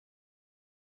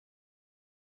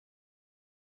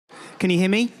Can you hear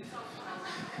me?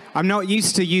 I'm not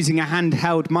used to using a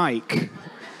handheld mic,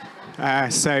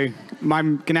 so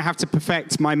I'm going to have to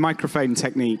perfect my microphone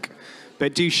technique.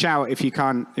 But do shout if you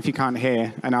can't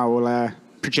hear, and I will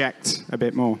project a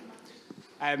bit more.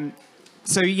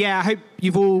 So yeah, I hope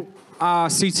you've all are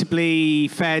suitably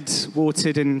fed,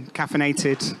 watered, and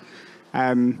caffeinated.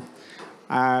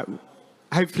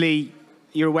 Hopefully,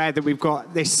 you're aware that we've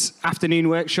got this afternoon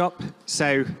workshop,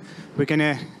 so we're going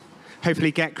to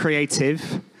hopefully get creative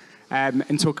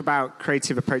and talk about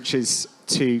creative approaches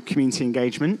to community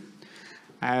engagement.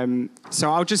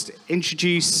 So I'll just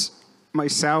introduce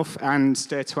myself and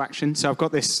Stir to Action. So I've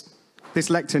got this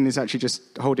lectern is actually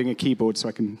just holding a keyboard,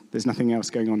 so there's nothing else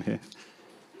going on here.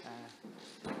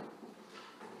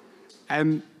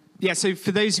 Yeah, so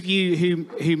for those of you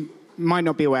who might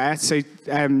not be aware, so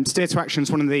Stir to Action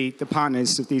is one of the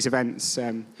partners of these events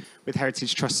with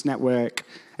Heritage Trust Network,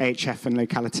 AHF and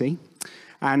Locality.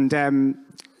 And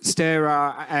Stir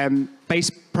are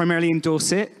based primarily in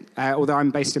Dorset, although I'm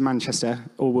based in Manchester,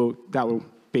 that will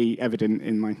be evident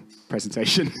in my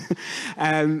presentation.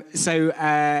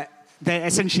 They're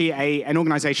essentially an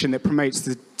organisation that promotes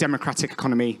the democratic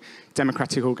economy,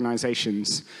 democratic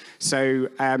organisations. So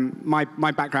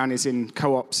my background is in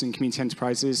co-ops and community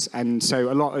enterprises, and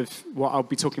so a lot of what I'll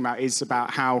be talking about is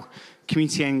about how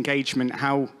community engagement,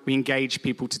 how we engage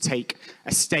people to take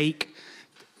a stake,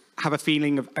 have a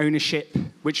feeling of ownership,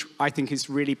 which I think is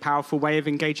a really powerful way of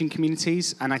engaging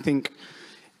communities. And I think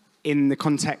in the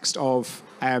context of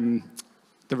the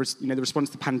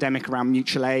response to the pandemic around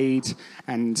mutual aid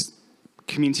and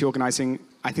community organising,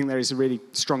 I think there is a really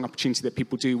strong opportunity that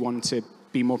people do want to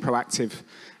be more proactive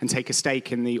and take a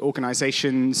stake in the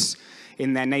organisations,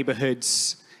 in their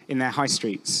neighbourhoods, in their high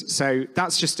streets. So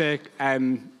that's just the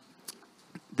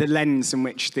lens in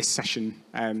which this session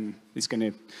is going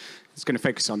to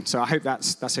focus on. So I hope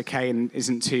that's okay and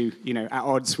isn't too at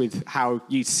odds with how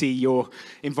you see your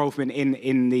involvement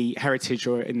in the heritage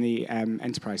or in the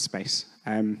enterprise space.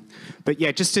 But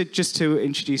yeah, just to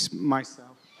introduce myself.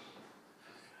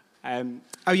 So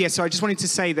I just wanted to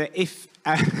say that if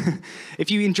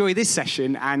you enjoy this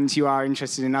session and you are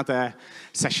interested in other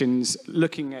sessions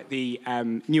looking at the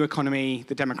new economy,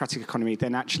 the democratic economy,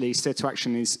 then actually Stir to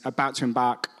Action is about to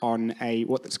embark on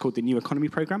what's called the New Economy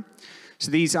Programme. So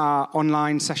these are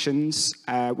online sessions,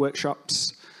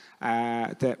 workshops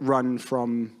that run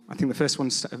from, I think the first one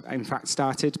in fact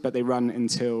started, but they run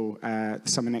until the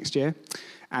summer next year.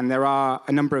 And there are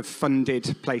a number of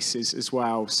funded places as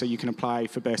well, so you can apply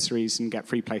for bursaries and get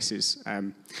free places.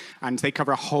 And they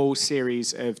cover a whole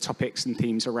series of topics and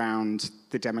themes around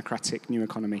the democratic new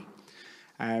economy.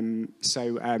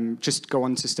 Just go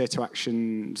on to Stir to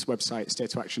Action's website,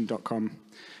 stirtoaction.com,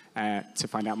 to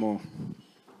find out more.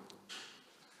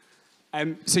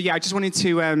 I just wanted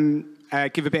to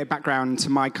give a bit of background to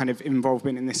my kind of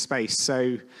involvement in this space.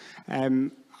 So I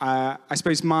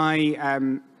suppose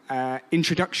my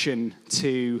introduction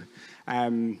to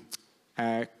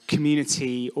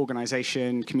community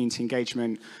organisation, community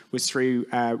engagement was through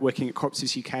working at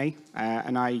Corpses UK,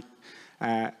 and I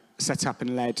set up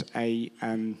and led a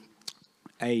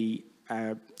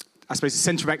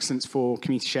centre of excellence for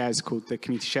community shares called the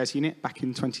Community Shares Unit back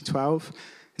in 2012.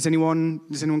 Does anyone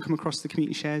come across the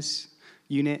Community Shares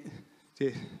Unit?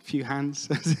 A few hands.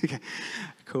 Okay,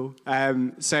 cool.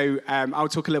 I'll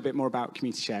talk a little bit more about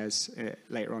community shares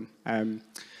later on.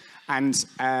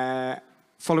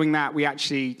 Following that,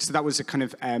 that was a kind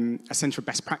of a centre of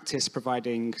best practice,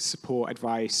 providing support,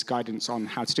 advice, guidance on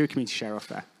how to do a community share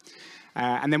offer.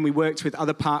 And then we worked with a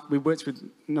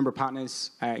number of partners,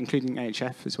 including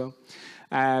AHF as well,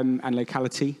 and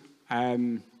Locality.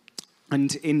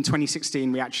 And in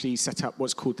 2016, we actually set up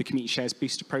what's called the Community Shares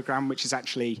Booster Programme, which is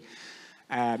actually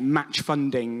match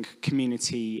funding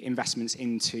community investments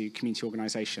into community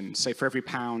organisations. So for every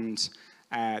 £1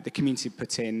 the community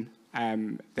put in,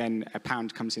 then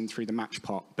 £1 comes in through the match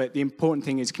pot. But the important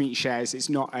thing is community shares. It's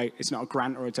not a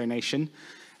grant or a donation.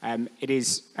 It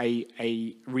is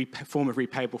a form of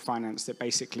repayable finance that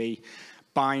basically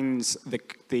binds the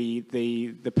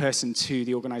person to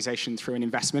the organisation through an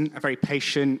investment, a very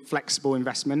patient, flexible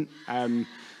investment,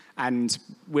 and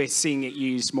we're seeing it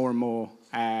used more and more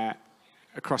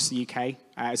across the UK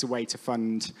as a way to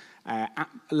fund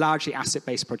largely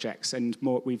asset-based projects, and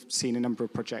we've seen a number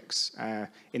of projects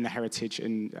in the heritage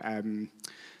and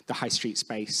the high street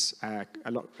space, a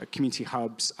lot of community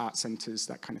hubs, art centres,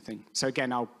 that kind of thing. So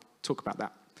again, I'll talk about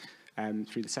that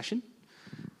through the session.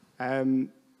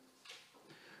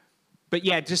 But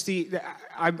yeah,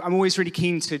 I'm always really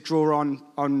keen to draw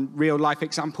on real life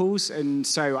examples, and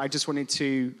so I just wanted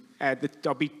to,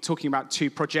 I'll be talking about two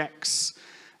projects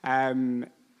mainly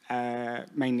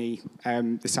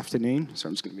this afternoon. So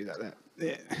I'm just going to move that there.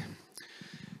 Yeah.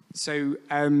 So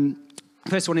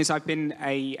first one is I've been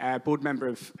a board member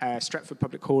of Stretford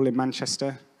Public Hall in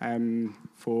Manchester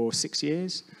for 6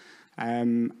 years.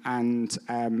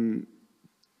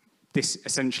 This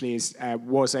essentially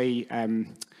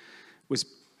was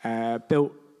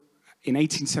built in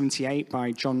 1878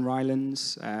 by John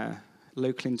Rylands,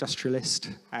 local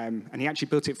industrialist, and he actually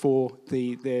built it for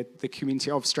the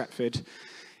community of Stretford.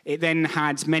 It then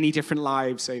had many different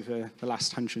lives over the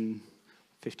last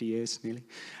 150 years, nearly,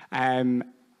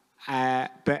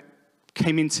 but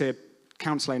came into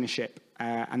council ownership,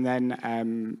 and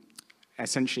then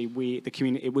essentially the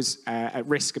community, it was at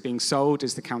risk of being sold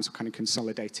as the council kind of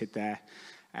consolidated their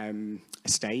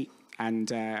estate. And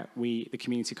the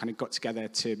community kind of got together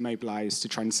to mobilise to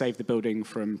try and save the building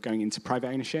from going into private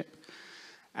ownership,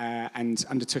 and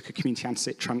undertook a community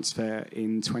asset transfer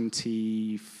in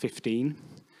 2015.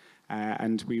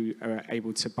 And we were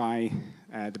able to buy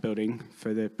the building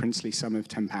for the princely sum of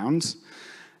 £10.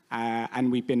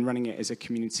 And we've been running it as a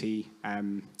community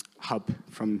hub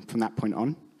from that point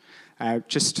on.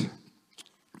 Just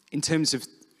in terms of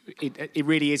it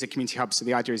really is a community hub, so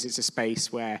the idea is it's a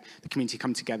space where the community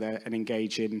come together and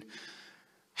engage in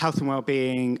health and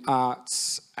well-being,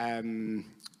 arts,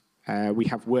 we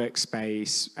have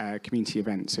workspace, community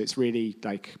events, so it's really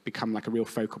become like a real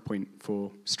focal point for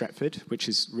Stretford, which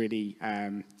is really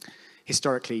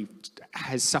historically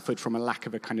has suffered from a lack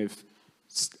of a kind of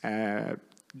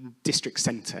district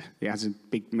centre. It has a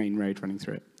big main road running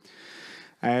through it.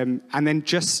 And then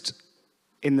just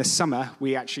in the summer,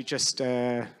 we actually just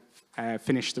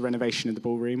finished the renovation of the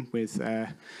ballroom with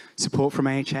support from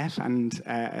AHF and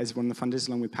as one of the funders,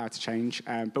 along with Power to Change.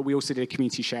 But we also did a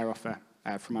community share offer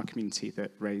from our community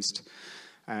that raised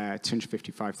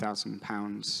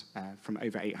 £255,000 from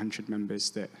over 800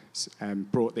 members that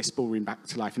brought this ballroom back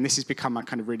to life. And this has become a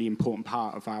kind of really important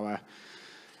part of our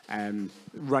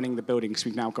running the building, because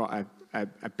we've now got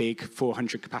a big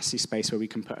 400 capacity space where we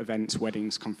can put events,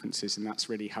 weddings, conferences, and that's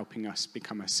really helping us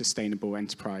become a sustainable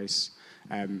enterprise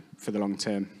for the long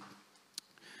term.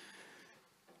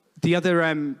 The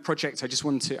other project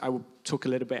I will talk a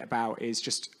little bit about is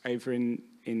just over in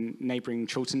neighbouring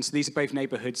Chiltern. So these are both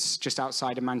neighbourhoods just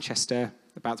outside of Manchester,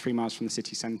 about 3 miles from the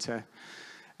city centre.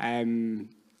 And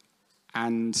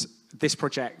this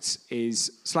project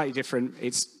is slightly different.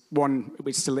 It's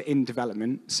still in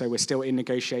development, so we're still in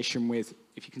negotiation with,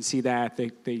 if you can see there,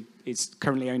 it's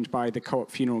currently owned by the Co-op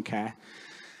Funeral Care.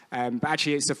 But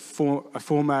actually it's a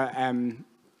former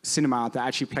cinema that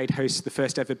actually played host to the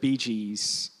first ever Bee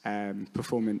Gees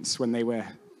performance when they were,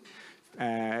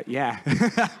 they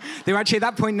were actually at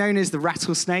that point known as the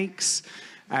Rattlesnakes.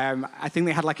 I think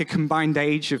they had like a combined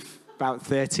age of about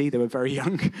 30. They were very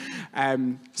young.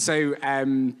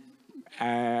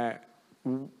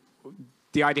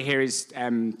 The idea here is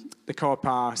the Co-op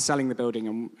are selling the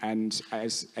building, and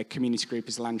as a community group,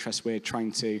 as a land trust, we're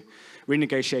trying to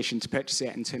renegotiation to purchase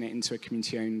it and turn it into a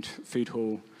community-owned food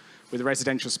hall with a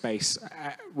residential space.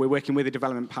 We're working with a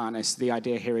development partner, so the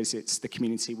idea here is it's the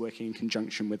community working in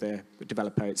conjunction with a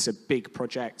developer. It's a big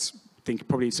project, I think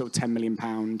probably sort of £10 million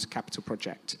capital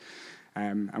project.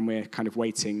 And we're kind of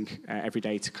waiting every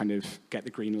day to kind of get the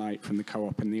green light from the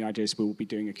Co-op, and the idea is we'll be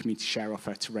doing a community share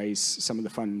offer to raise some of the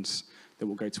funds that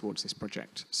will go towards this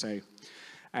project. So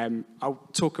I'll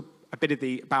talk a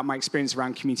bit about my experience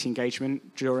around community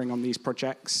engagement during on these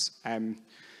projects,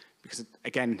 because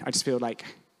again, I just feel like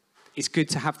it's good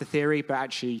to have the theory, but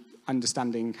actually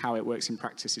understanding how it works in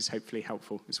practice is hopefully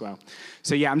helpful as well.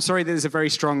 So yeah, I'm sorry there's a very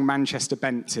strong Manchester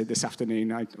bent to this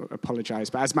afternoon. I apologise,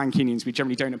 but as Mancunians, we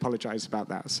generally don't apologise about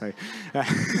that. So,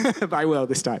 but I will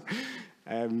this time.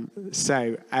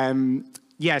 So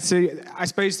I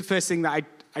suppose the first thing that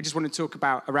I just want to talk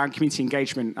about around community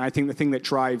engagement, and I think the thing that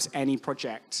drives any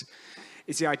project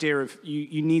is the idea of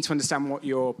you need to understand what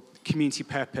your community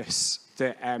purpose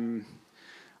that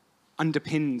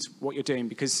underpins what you're doing,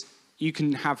 because you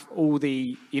can have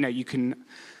you can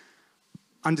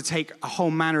undertake a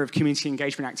whole manner of community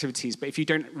engagement activities, but if you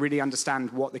don't really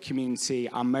understand what the community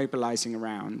are mobilizing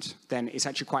around, then it's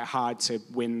actually quite hard to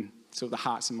win sort of the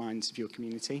hearts and minds of your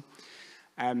community.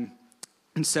 And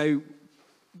so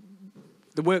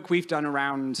the work we've done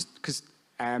around, because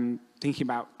thinking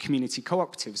about community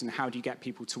cooperatives and how do you get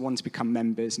people to want to become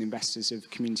members and investors of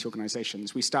community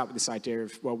organisations, we start with this idea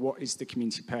of, well, what is the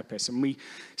community purpose? And we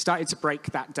started to break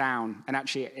that down, and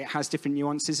actually it has different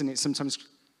nuances, and it's sometimes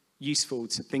useful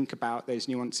to think about those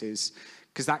nuances,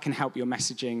 because that can help your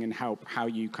messaging and help how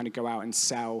you kind of go out and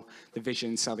sell the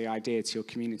vision, sell the idea to your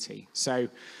community. So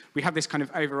we have this kind of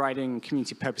overriding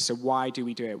community purpose. So why do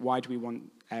we do it? Why do we want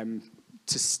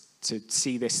to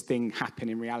see this thing happen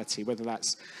in reality, whether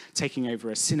that's taking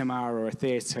over a cinema or a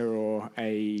theatre or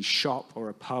a shop or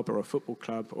a pub or a football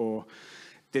club, or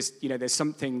there's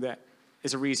something that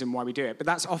is a reason why we do it. But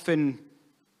that's often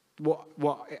what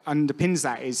underpins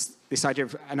that is this idea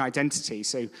of an identity.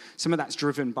 So some of that's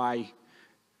driven by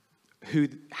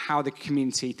how the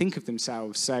community think of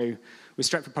themselves. So with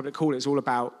Stretford Public Hall, it's all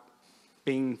about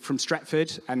being from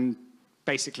Stretford and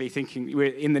basically thinking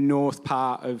we're in the north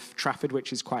part of Trafford,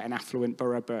 which is quite an affluent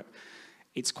borough, but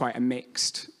it's quite a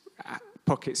mixed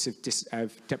pockets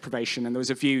of deprivation. And there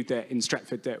was a view that in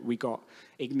Stretford that we got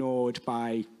ignored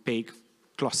by big,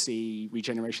 glossy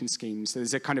regeneration schemes. So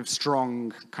there's a kind of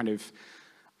strong kind of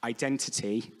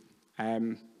identity.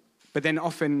 But then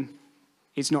often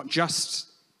it's not just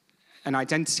an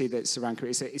identity that's around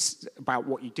career. It's about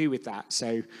what you do with that.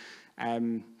 So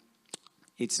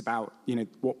it's about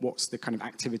what's the kind of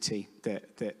activity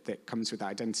that comes with that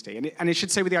identity. And it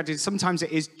should say with the identity, sometimes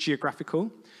it is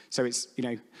geographical. So it's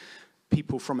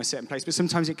people from a certain place, but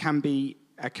sometimes it can be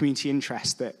a community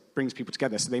interest that brings people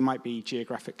together. So they might be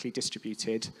geographically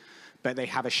distributed, but they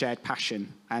have a shared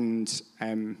passion. And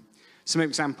some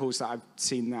examples that I've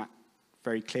seen that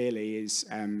very clearly is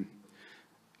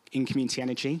in community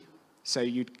energy. So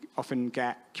you'd often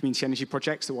get community energy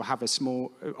projects that will have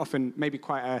often maybe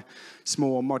quite a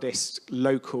small, modest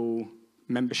local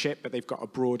membership, but they've got a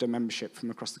broader membership from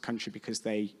across the country because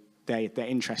their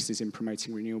interest is in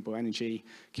promoting renewable energy,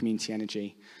 community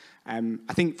energy.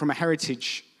 I think from a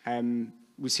heritage,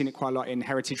 we've seen it quite a lot in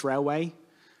heritage railway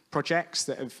projects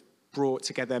that have brought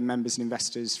together members and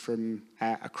investors from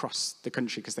across the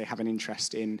country because they have an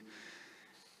interest in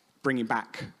bringing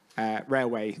back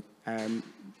railway.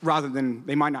 Rather than,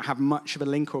 they might not have much of a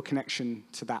link or connection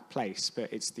to that place,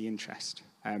 but it's the interest.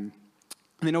 And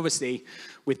then obviously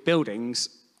with buildings,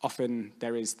 often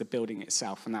there is the building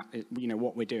itself, and that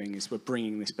what we're doing is we're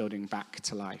bringing this building back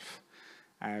to life.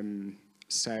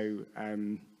 So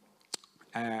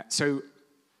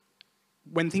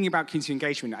when thinking about community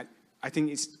engagement, I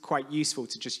think it's quite useful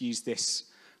to just use this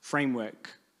framework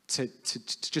to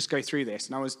just go through this.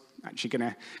 And I was actually going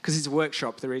to, because it's a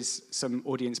workshop, there is some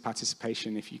audience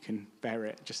participation, if you can bear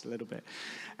it just a little bit.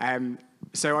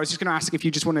 So I was just going to ask if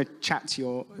you just want to chat to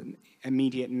your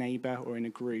immediate neighbour or in a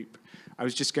group. I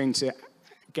was just going to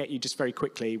get you just very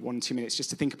quickly, 1-2 minutes, just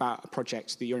to think about a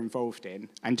project that you're involved in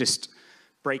and just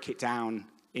break it down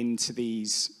into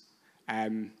these,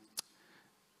 I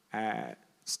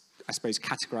suppose,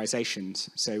 categorizations.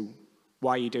 So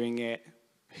why are you doing it?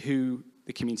 Who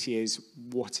the community is?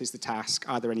 What is the task?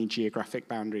 Are there any geographic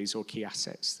boundaries or key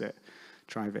assets that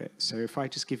drive it? So if I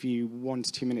just give you 1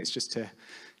 to 2 minutes just to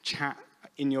chat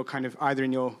in your kind of, either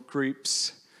in your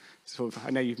groups, sort of, I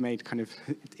know you've made kind of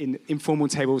informal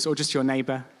tables, or just your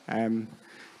neighbour,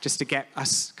 just to get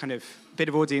us kind of a bit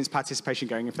of audience participation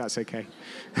going, if that's okay.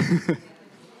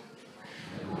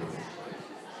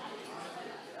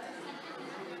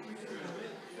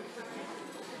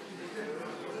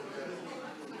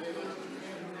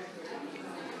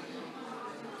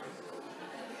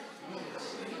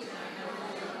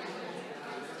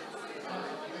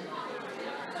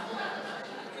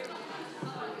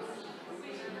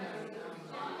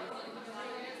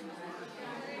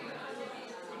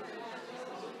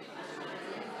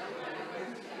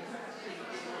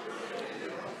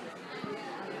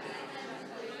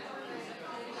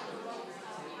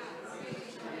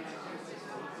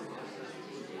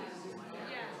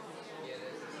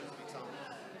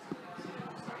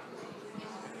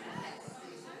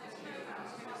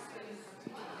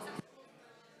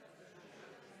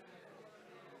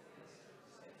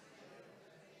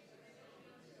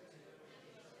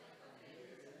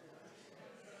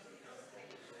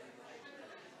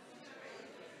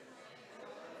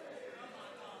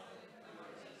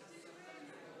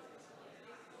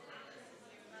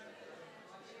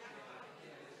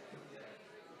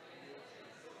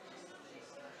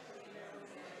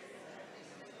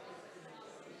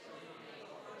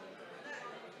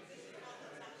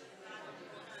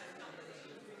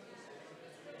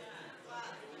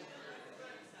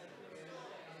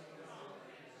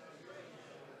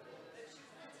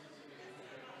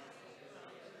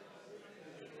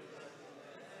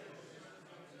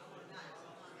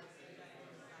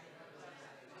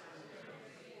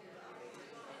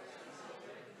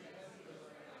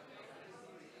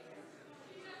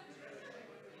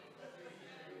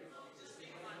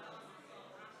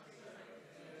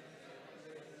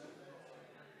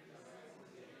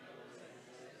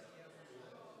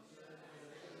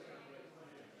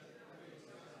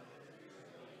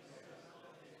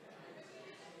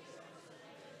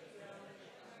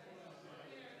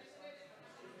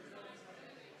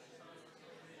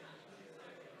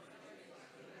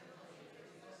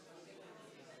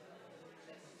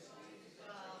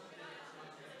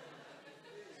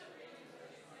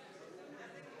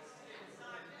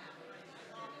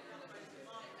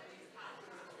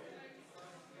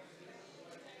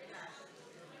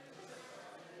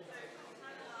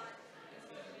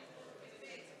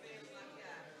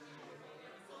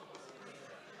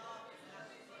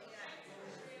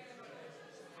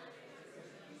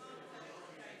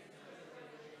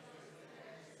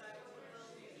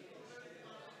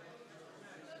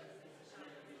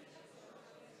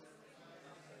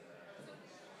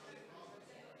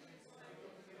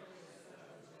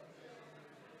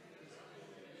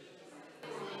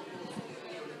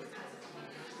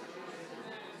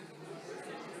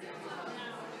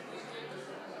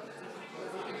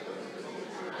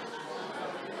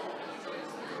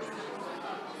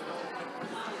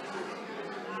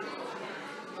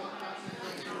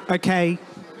 Okay,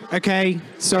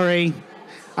 sorry.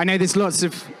 I know there's lots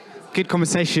of good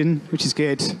conversation, which is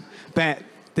good, but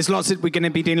we're going to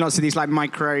be doing lots of these like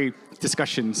micro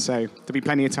discussions, so there'll be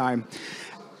plenty of time.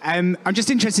 I'm just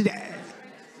interested,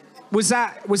 was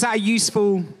that a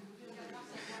useful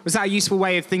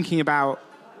way of thinking about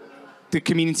the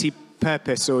community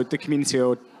purpose or the community,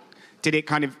 or did it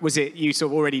was it you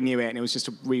sort of already knew it and it was just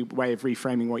a way of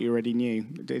reframing what you already knew?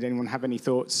 Did anyone have any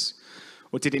thoughts?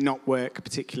 Or did it not work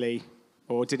particularly?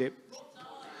 Or did it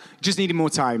just needed more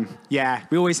time? Yeah,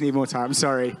 we always need more time,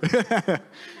 sorry.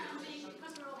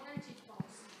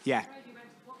 Yeah.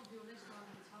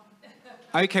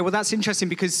 Okay, well that's interesting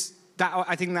because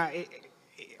I think that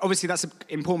obviously that's an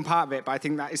important part of it, but I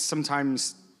think that is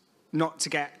sometimes not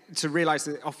to realize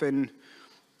that often,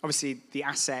 obviously the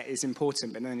asset is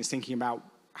important, but then it's thinking about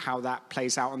how that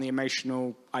plays out on the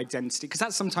emotional identity, because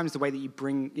that's sometimes the way that you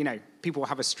bring, people will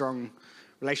have a strong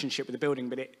relationship with the building,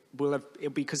 but it'll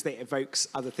be because it evokes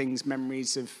other things,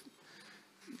 memories of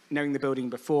knowing the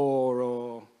building before,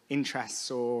 or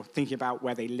interests, or thinking about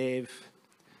where they live.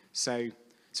 So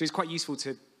it's quite useful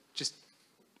to just,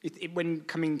 when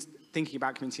thinking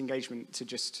about community engagement, to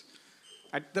just,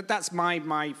 that's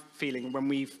my feeling when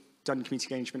we've done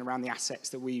community engagement around the assets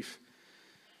that we've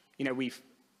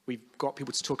got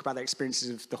people to talk about their experiences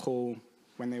of the hall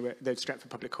when they were the Stretford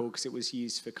Public Hall, because it was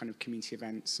used for kind of community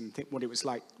events, and what it's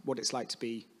like to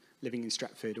be living in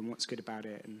Stretford and what's good about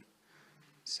it. And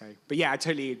so, but yeah, I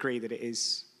totally agree that it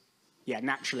is,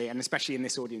 naturally, and especially in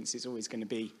this audience, it's always going to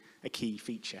be a key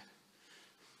feature.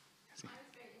 I was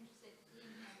very interested.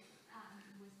 Ian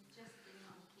was just getting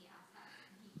on the key asset.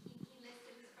 He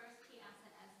listed his first key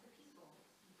asset as the people,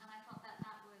 and I thought that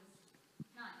was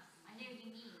nice. I know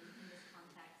you mean in this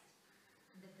context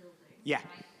the building, Yeah.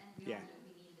 right? And we all know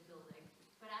we need the building,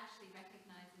 but actually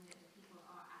recognizing that the people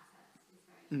are assets is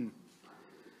very important as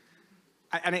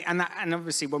well. And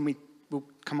obviously when we'll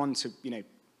come on to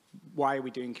why are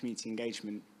we doing community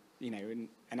engagement, and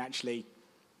actually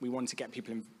we want to get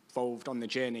people involved on the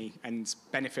journey and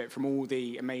benefit from all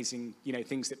the amazing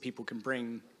things that people can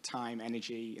bring: time,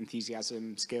 energy,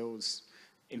 enthusiasm, skills,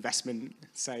 investment.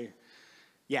 So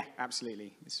yeah,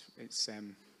 absolutely, it's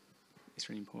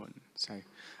really important. So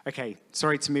okay,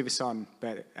 sorry to move us on,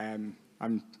 but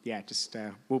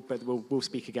we'll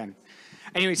speak again.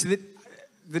 Anyway, so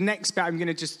the next bit I'm going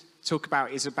to just talk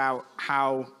about is about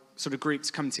how sort of groups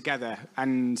come together,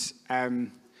 and I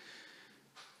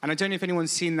don't know if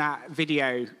anyone's seen that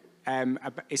video.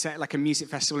 It's at like a music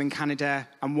festival in Canada,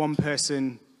 and one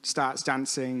person starts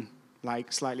dancing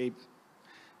slightly,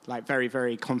 very,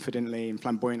 very confidently and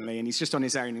flamboyantly, and he's just on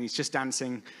his own, and he's just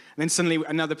dancing, and then suddenly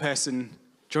another person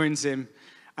joins him,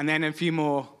 and then a few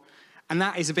more. And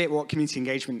that is a bit what community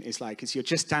engagement is like, is you're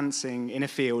just dancing in a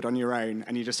field on your own,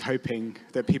 and you're just hoping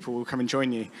that people will come and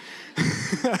join you.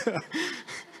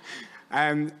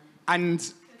 And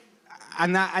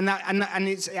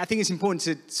it's, I think it's important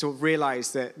to sort of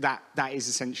realize that is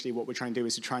essentially what we're trying to do,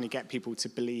 is we're trying to get people to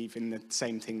believe in the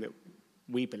same thing that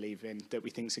we believe in, that we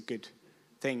think is a good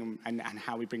thing, and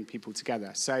how we bring people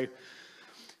together. So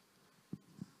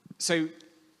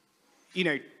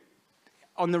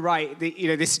on the right,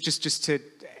 this is just to,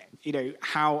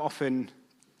 how often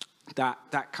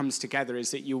that comes together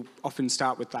is that you'll often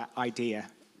start with that idea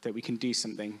that we can do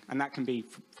something, and that can be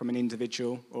from an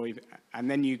individual,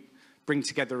 and then you bring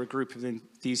together a group of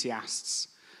enthusiasts,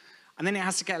 and then it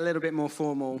has to get a little bit more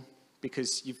formal,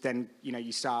 because you've then,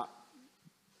 you start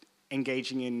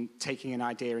engaging in taking an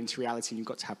idea into reality, and you've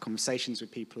got to have conversations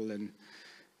with people, and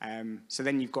so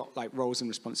then you've got roles and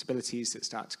responsibilities that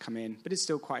start to come in, but it's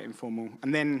still quite informal.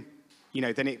 And then,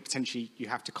 then it potentially, you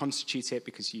have to constitute it,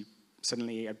 because you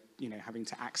suddenly are, having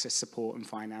to access support and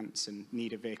finance and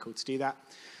need a vehicle to do that.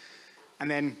 And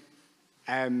then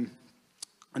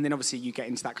obviously you get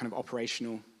into that kind of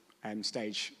operational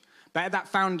stage. But at that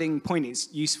founding point,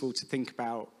 it's useful to think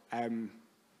about, how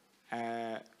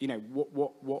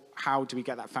do we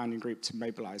get that founding group to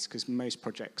mobilize? Because most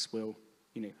projects will,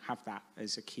 have that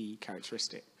as a key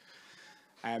characteristic.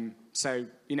 So,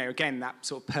 again, that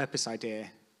sort of purpose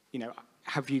idea,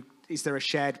 is there a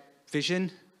shared vision?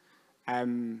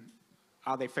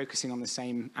 Are they focusing on the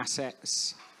same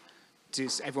assets?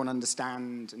 Does everyone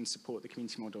understand and support the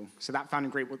community model? So that founding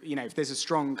group, if there's a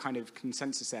strong kind of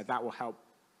consensus there, that will help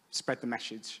spread the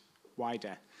message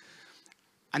wider.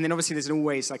 And then obviously there's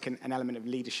always an element of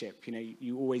leadership.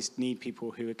 You always need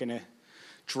people who are going to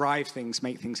drive things,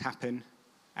 make things happen.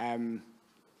 And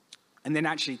then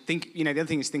actually think, the other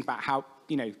thing is think about how,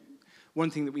 one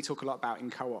thing that we talk a lot about in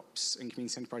co-ops and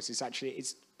community enterprises actually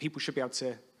is people should be able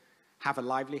to have a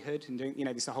livelihood and doing,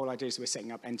 this the whole idea is we're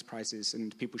setting up enterprises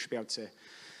and people should be able to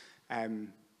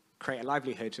create a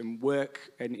livelihood and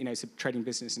work, and it's a trading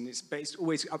business, and it's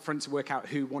always upfront to work out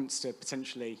who wants to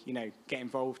potentially get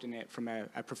involved in it from a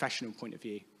professional point of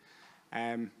view,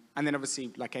 and then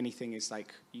obviously like anything is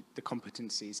like the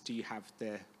competencies. Do you have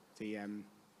the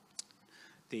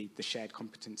shared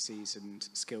competencies and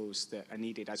skills that are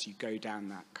needed as you go down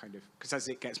that kind of, because as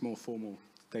it gets more formal,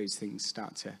 those things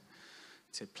start to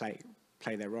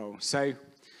play their role. So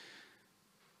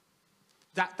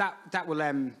that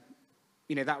will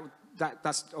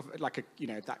that's like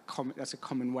that's a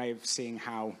common way of seeing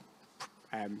how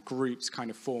groups kind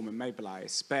of form and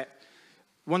mobilize. But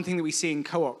one thing that we see in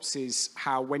co-ops is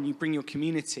how when you bring your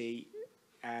community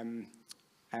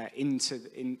into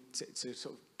to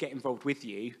sort of get involved with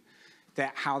you,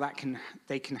 that how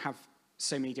they can have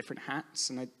so many different hats,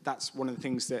 and that's one of the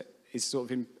things that is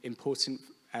sort of important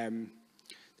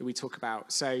that we talk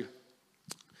about. So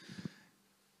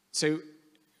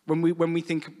when we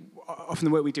think, often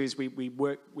the work we do is we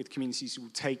work with communities who will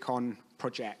take on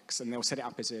projects and they'll set it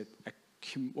up as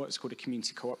what's called a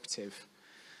community cooperative.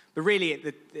 But really,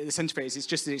 at the centre of it is it's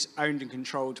just that it's owned and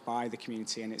controlled by the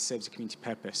community and it serves a community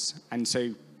purpose. And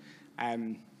so,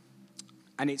 and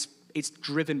it's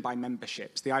driven by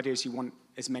memberships. The idea is you want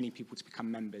as many people to become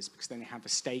members because then they have a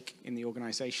stake in the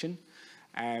organisation,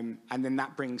 and then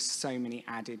that brings so many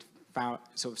added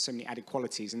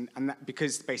qualities, and that,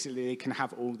 because basically they can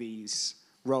have all these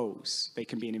roles. They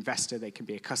can be an investor, they can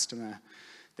be a customer,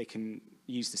 they can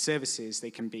use the services,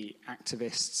 they can be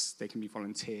activists, they can be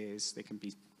volunteers, they can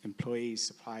be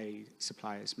employees,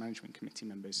 suppliers, management committee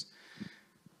members.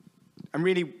 And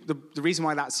really, the reason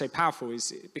why that's so powerful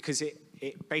is because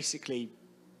it basically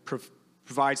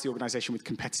provides the organisation with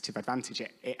competitive advantage.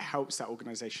 It helps that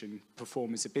organisation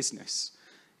perform as a business.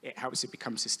 It helps it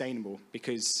become sustainable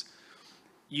because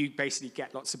you basically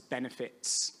get lots of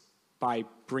benefits by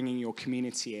bringing your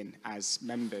community in as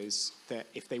members that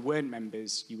if they weren't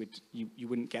members, you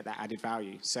wouldn't get that added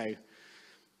value. So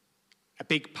a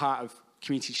big part of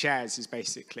community shares is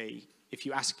basically, if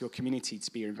you ask your community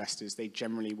to be your investors, they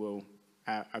generally will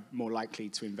are more likely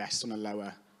to invest on a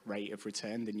lower rate of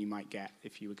return than you might get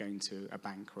if you were going to a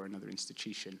bank or another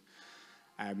institution.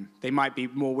 They might be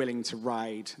more willing to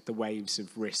ride the waves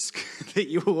of risk that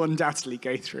you will undoubtedly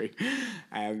go through.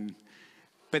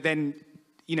 But then,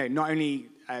 not only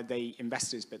are they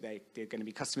investors, but they're going to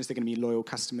be customers, they're going to be loyal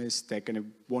customers, they're going to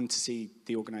want to see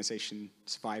the organisation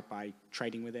survive by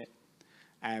trading with it.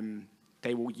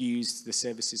 They will use the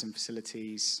services and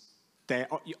facilities. They're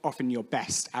often your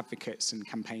best advocates and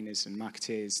campaigners and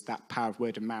marketeers. That power of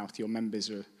word of mouth, your members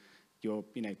are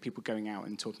people going out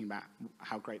and talking about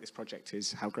how great this project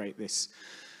is, how great this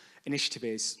initiative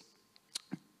is.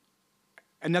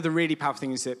 Another really powerful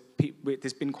thing is that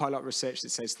there's been quite a lot of research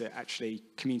that says that actually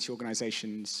community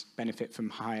organisations benefit from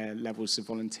higher levels of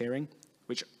volunteering,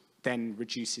 which then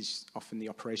reduces often the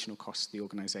operational costs of the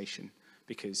organisation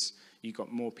because you've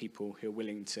got more people who are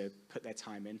willing to put their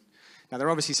time in. Now, there are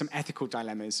obviously some ethical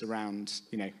dilemmas around,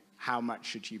 how much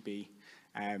should you be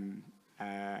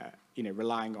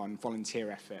relying on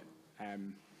volunteer effort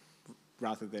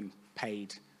rather than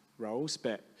paid roles.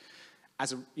 But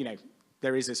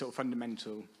there is a sort of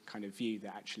fundamental kind of view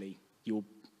that actually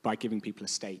by giving people a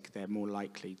stake, they're more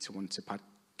likely to want to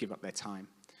give up their time.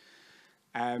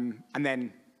 And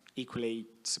then equally,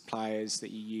 suppliers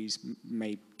that you use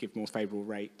may give more favourable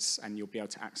rates, and you'll be able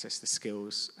to access the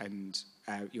skills, and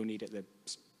you'll need at the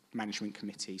management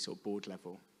committee sort of board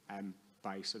level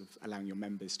by sort of allowing your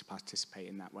members to participate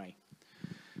in that way.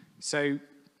 So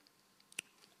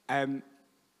I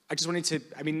just wanted to,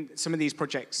 some of these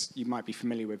projects you might be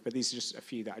familiar with, but these are just a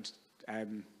few that I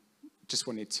just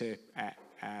wanted to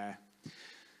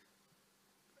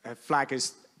flag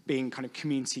as being kind of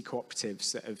community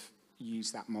cooperatives that have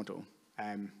used that model.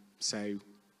 So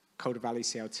Calder Valley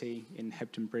CLT in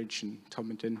Hebden Bridge and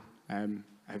Todmorden,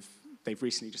 they've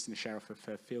recently just done a share offer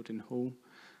for Fielden Hall.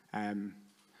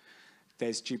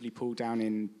 There's Jubilee Pool down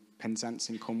in Penzance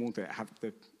in Cornwall that have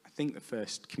the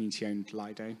first community-owned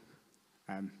Lido.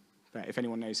 But if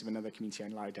anyone knows of another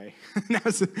community-owned Lido,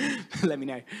 let me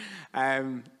know.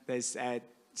 There's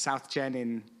South Gen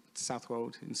in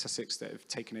Southwold in Sussex that have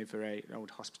taken over an old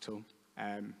hospital,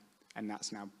 and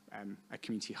that's now a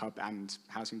community hub and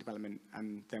housing development,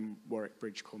 and then Warwick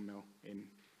Bridge Cornmill in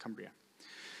Cumbria.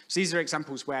 So these are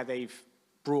examples where they've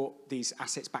brought these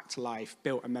assets back to life,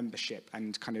 built a membership,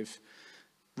 and kind of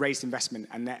raised investment,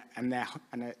 and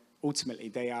ultimately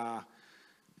they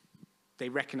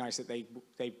recognise that they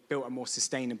built a more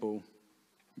sustainable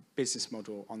business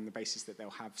model on the basis that they'll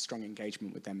have strong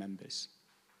engagement with their members.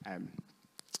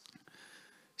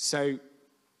 So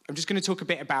I'm just going to talk a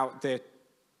bit about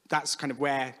that's kind of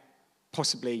where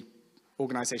possibly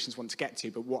organizations want to get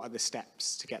to, but what are the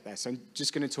steps to get there? So I'm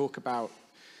just going to talk about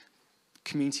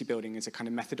community building as a kind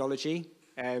of methodology.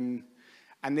 And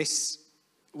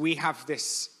we have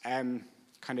this kind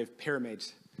of pyramid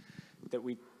that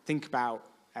we think about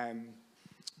when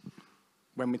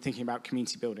we're thinking about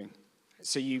community building.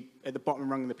 So at the bottom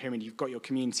rung of the pyramid, you've got your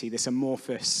community, this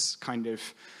amorphous kind of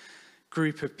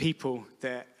group of people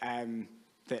that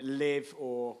live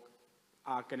or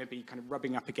are going to be kind of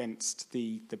rubbing up against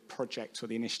the project or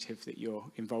the initiative that you're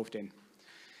involved in.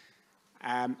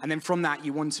 And then from that,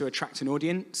 you want to attract an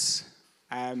audience.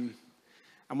 And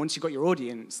once you've got your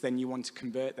audience, then you want to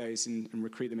convert those and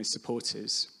recruit them as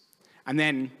supporters. And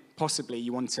then possibly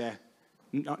you want to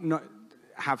not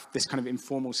have this kind of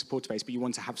informal supporter base, but you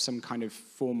want to have some kind of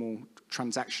formal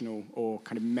transactional or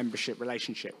kind of membership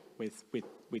relationship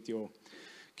with your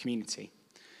community.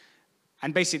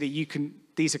 And basically,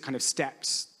 these are kind of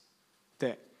steps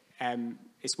that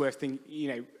it's worth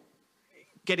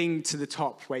getting to the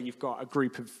top where you've got a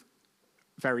group of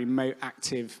very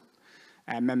active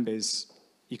members.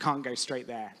 You can't go straight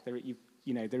there.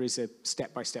 There is a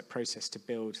step-by-step process to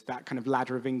build that kind of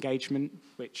ladder of engagement,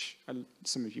 which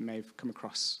some of you may have come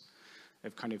across,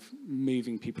 of kind of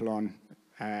moving people on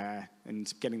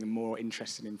and getting them more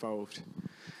interested and involved.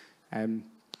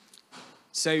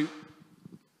 So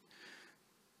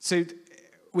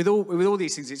with all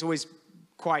these things, it's always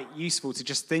quite useful to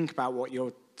just think about what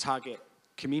your target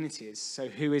community is. So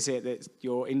who is it that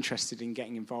you're interested in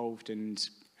getting involved, and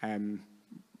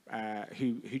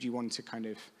who do you want to kind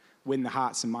of win the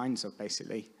hearts and minds of,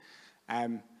 basically?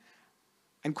 And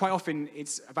quite often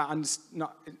it's about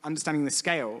not understanding the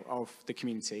scale of the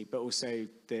community, but also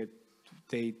the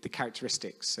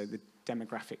characteristics, so the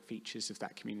demographic features of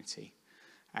that community.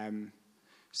 And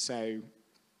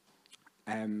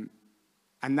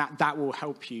that will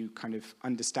help you kind of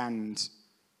understand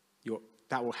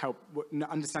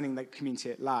understanding the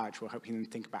community at large will help you then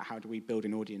think about how do we build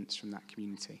an audience from that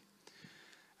community.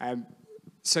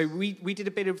 So we did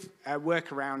a bit of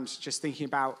work around just thinking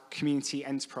about community,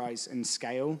 enterprise, and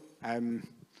scale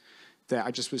that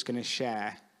I just was going to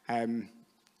share.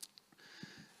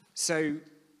 So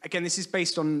again, this is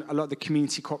based on a lot of the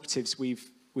community cooperatives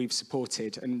we've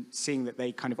supported, and seeing that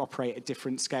they kind of operate at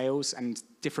different scales, and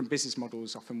different business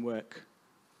models often work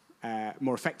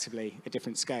more effectively at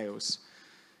different scales.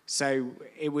 So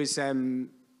it was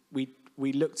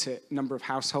we looked at number of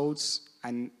households,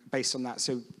 and based on that,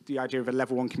 so the idea of a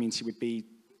level 1 community would be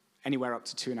anywhere up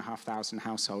to 2,500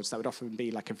 households. That would often be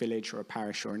like a village or a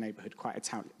parish or a neighbourhood, quite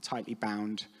a tightly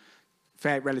bound,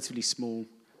 relatively small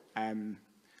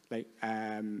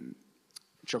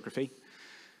geography.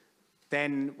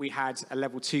 Then we had a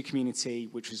level 2 community,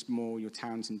 which was more your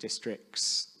towns and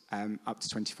districts, up to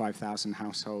 25,000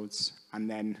 households, and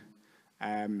then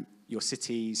your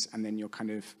cities, and then your kind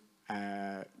of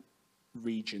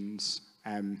regions.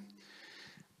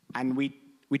 And we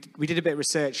did a bit of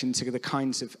research into the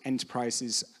kinds of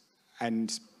enterprises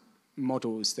and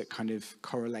models that kind of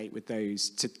correlate with those,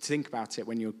 to think about it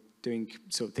when you're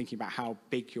thinking about how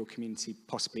big your community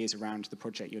possibly is around the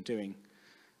project you're doing.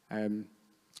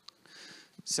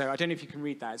 So I don't know if you can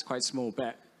read that, it's quite small,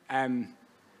 but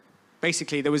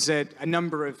basically there was a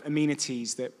number of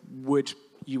amenities that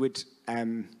you would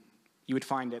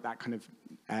find at that kind of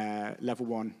level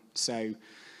 1. So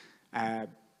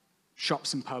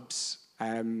shops and pubs,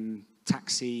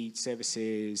 taxi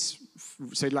services,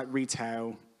 so like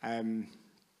retail, and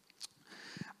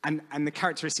the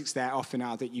characteristics there often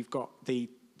are that you've got the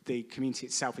community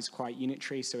itself is quite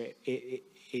unitary, so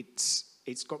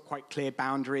it's got quite clear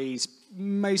boundaries.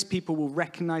 Most people will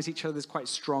recognize each other. There's quite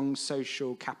strong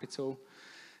social capital,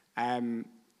 and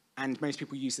most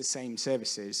people use the same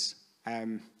services.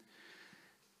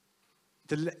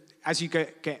 As you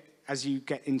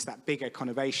get into that bigger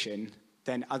connovation,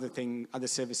 then other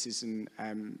services and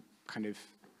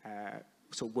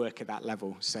sort of work at that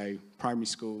level. So primary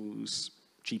schools,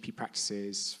 GP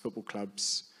practices, football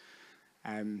clubs.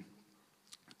 And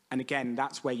again,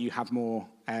 that's where you have more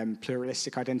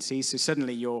pluralistic identities. So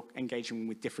suddenly you're engaging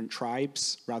with different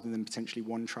tribes rather than potentially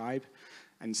one tribe.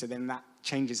 And so then that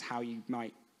changes how you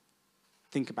might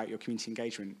think about your community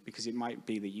engagement, because it might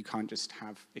be that you can't just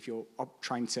have, if you're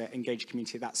trying to engage a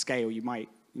community at that scale, you might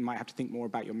have to think more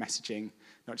about your messaging,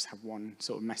 not just have one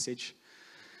sort of message.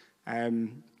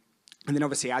 And then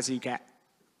obviously as you get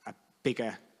a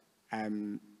bigger,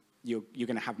 you're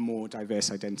going to have more diverse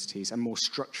identities and more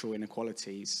structural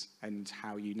inequalities, and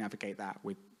how you navigate that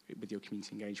with your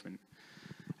community engagement.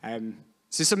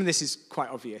 So some of this is quite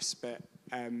obvious, but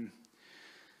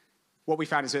what we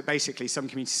found is that basically some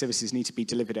community services need to be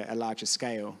delivered at a larger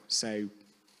scale. So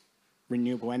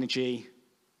renewable energy,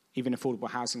 even affordable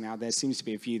housing now, there seems to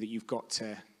be a view that you've got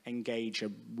to engage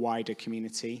a wider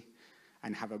community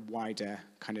and have a wider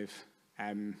kind of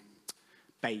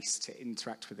base to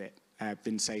interact with it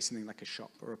than, say, something like a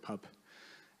shop or a pub.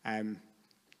 And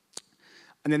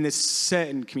then there's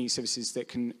certain community services that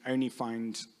can only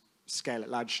find scale at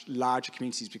larger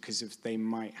communities because of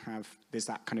there's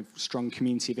that kind of strong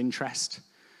community of interest.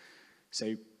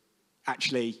 So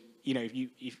actually,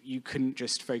 if you couldn't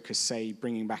just focus, say,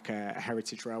 bringing back a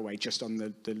heritage railway just on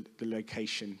the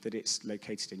location that it's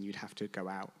located in, you'd have to go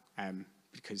out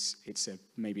because it's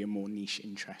maybe a more niche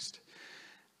interest.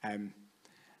 And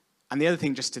the other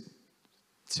thing just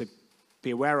to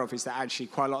be aware of is that actually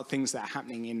quite a lot of things that are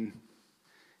happening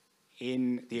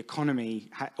in the economy,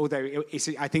 although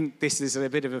I think this is a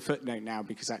bit of a footnote now,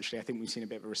 because actually I think we've seen a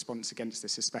bit of a response against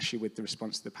this, especially with the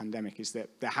response to the pandemic, is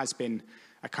that there has been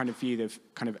a kind of view of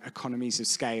kind of economies of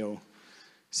scale,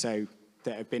 so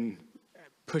that have been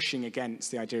pushing against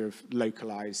the idea of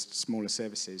localized smaller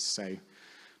services, so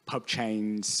pub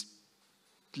chains,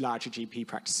 larger GP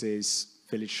practices,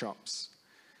 village shops.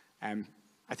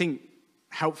 I think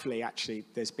helpfully actually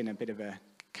there's been a bit of a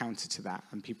counter to that,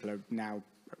 and people are now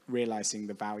realizing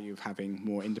the value of having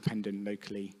more independent,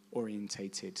 locally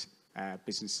orientated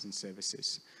businesses and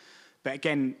services. But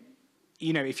again,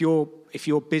 if your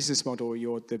business model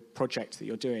or the project that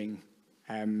you're doing,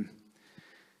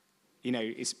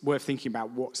 it's worth thinking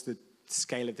about what's the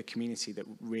scale of the community that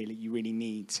you really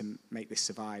need to make this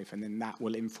survive, and then that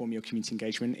will inform your community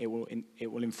engagement. It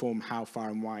will inform how far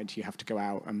and wide you have to go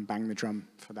out and bang the drum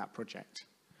for that project.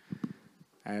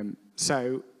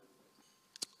 So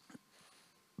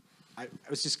I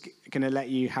was just going to let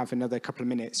you have another couple of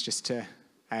minutes just to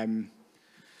I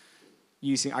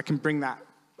can bring that,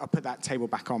 I'll put that table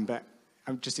back on, but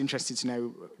I'm just interested to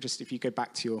know, just if you go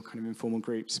back to your kind of informal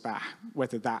groups, about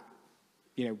whether that,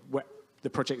 what the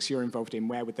projects you're involved in,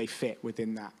 where would they fit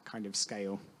within that kind of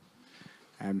scale?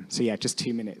 So yeah, just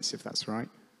 2 minutes, if that's right.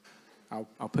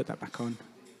 I'll put that back on.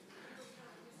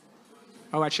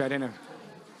 Oh, actually, I don't know.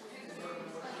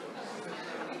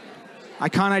 I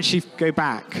can't actually go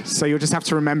back, so you'll just have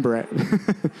to remember it.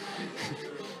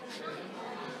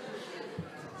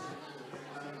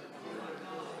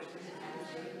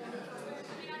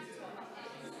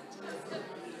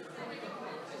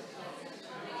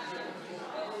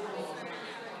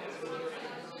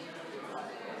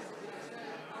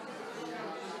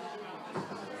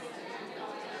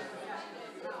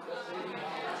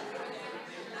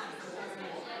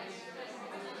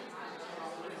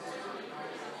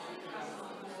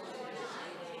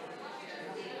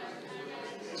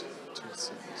 Cheers.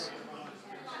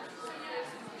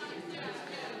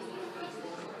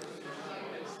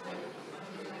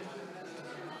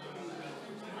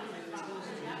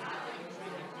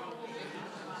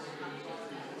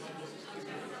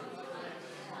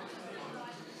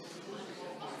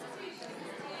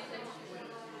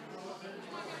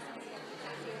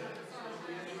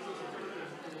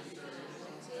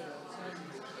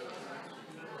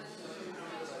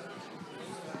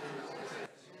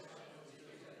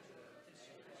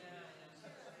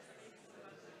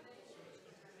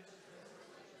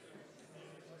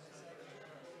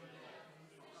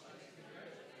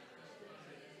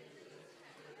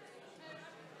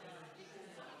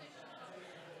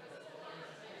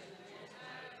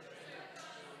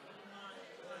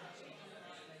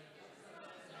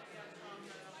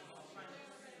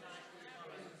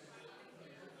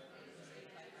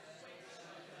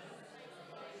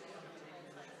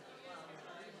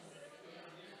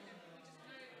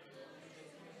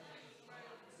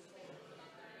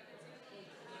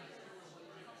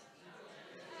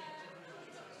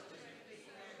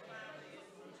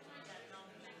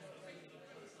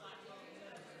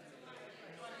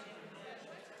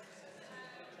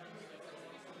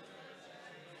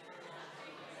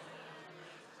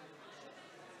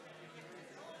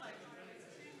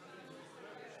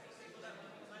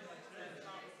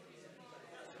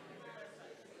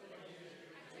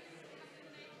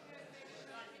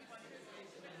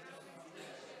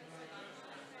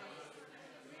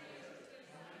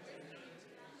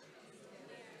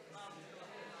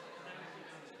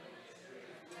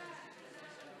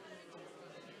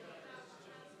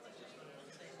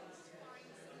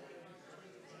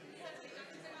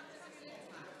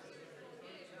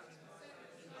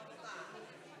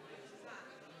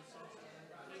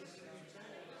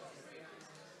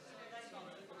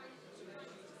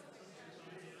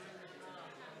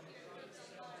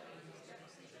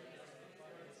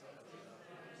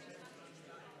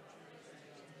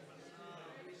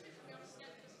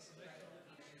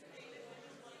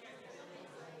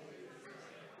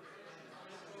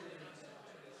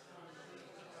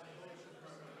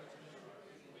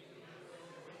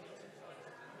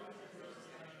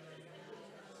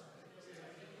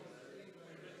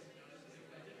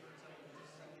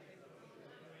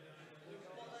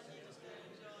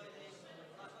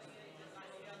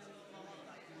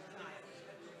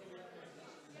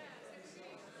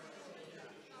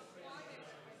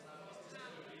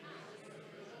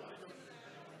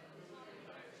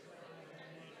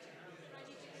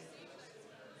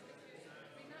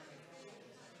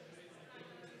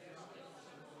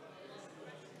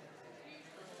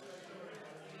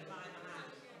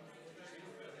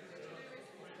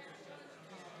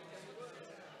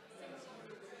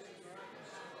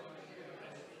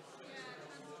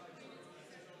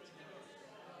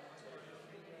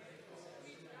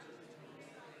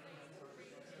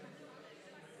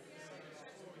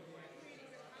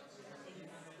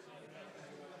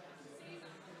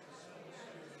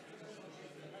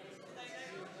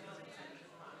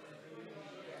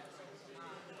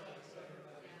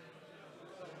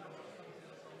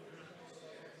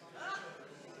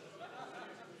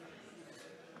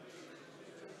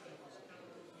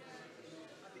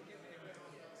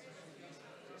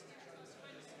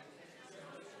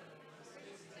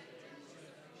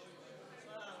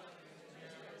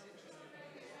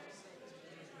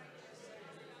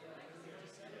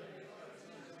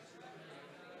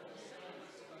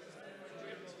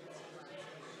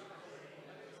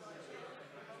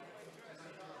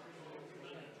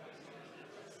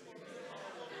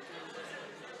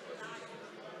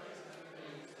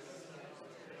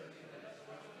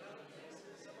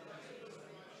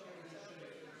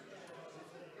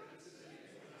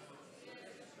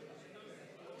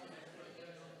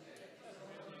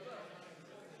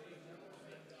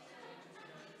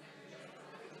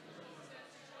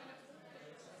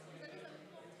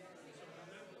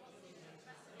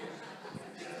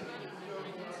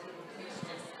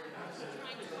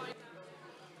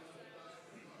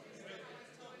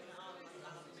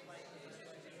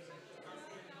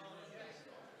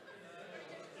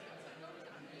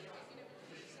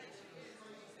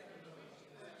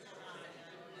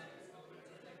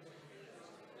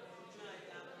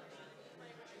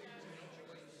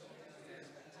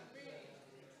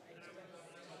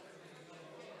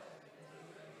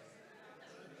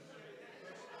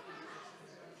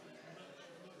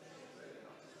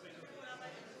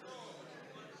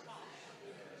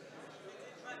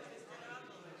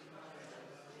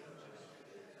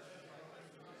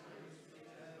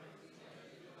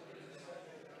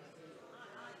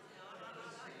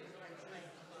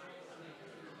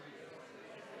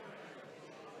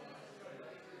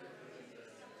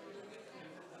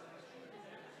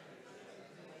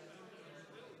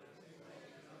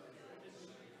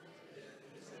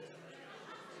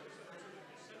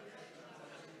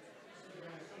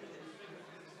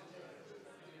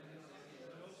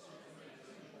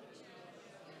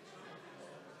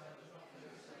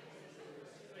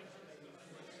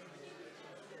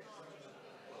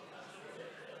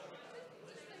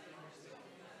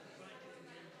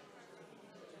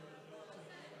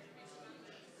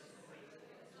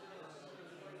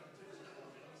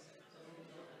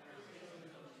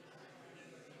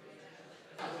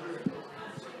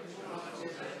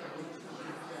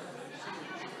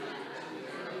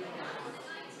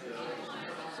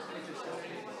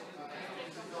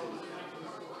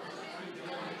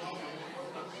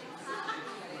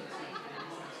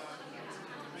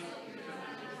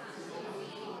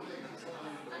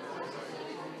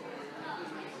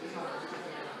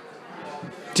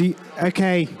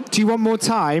 Okay, do you want more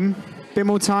time? A bit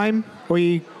more time?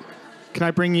 Can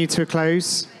I bring you to a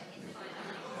close?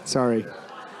 Sorry.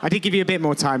 I did give you a bit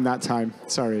more time that time.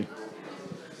 Sorry.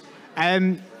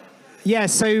 Yeah,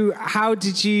 so how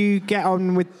did you get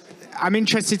on with... I'm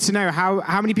interested to know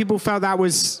how many people felt that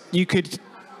was... You could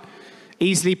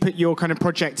easily put your kind of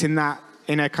project in a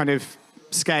kind of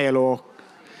scale,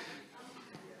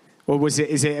 or is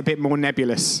it a bit more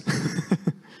nebulous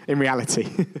in reality?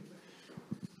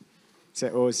 Is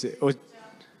it, or is it... Or, It's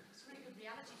a really good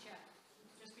reality check.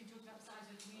 Just been talking about the size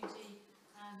of the community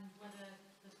and whether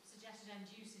the suggested end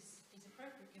use is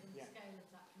appropriate given the scale of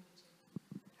that community.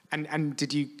 and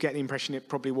did you get the impression it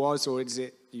probably was, or is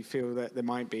it you feel that there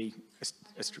might be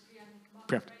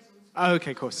Oh,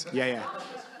 okay, of course. Yeah.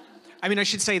 I mean, I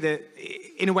should say that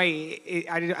in a way,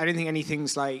 I don't think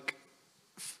anything's like...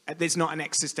 There's not an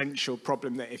existential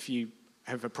problem that if you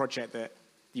have a project that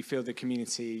you feel the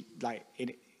community, like,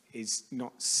 it is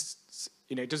not...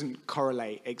 it doesn't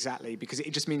correlate exactly, because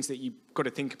it just means that you've got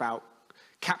to think about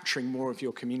capturing more of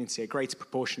your community, a greater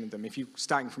proportion of them. If you're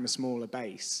starting from a smaller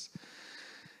base,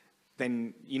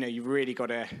 then you've really got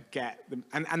to get them.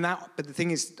 But the thing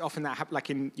is, often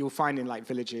that you'll find in like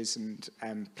villages and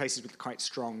places with quite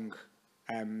strong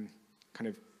kind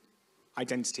of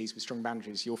identities with strong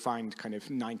boundaries, you'll find kind of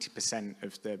 90%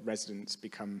 of the residents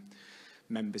become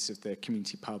members of the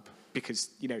community pub, because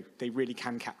they really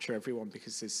can capture everyone,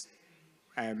 because there's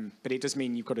but it does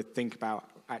mean you've got to think about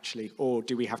actually, or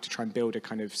do we have to try and build a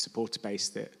kind of supporter base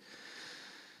that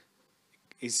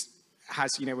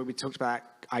has when we talked about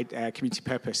community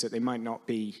purpose, that they might not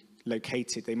be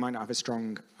located, they might not have a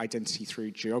strong identity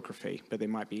through geography, but they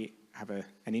might have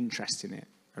an interest in it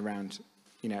around,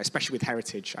 especially with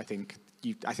heritage. I think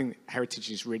heritage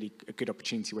is really a good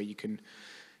opportunity where you can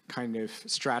kind of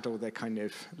straddle the kind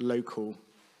of local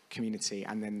community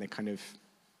and then the kind of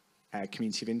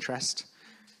community of interest.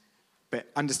 But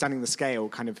understanding the scale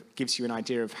kind of gives you an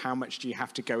idea of how much do you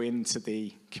have to go into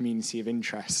the community of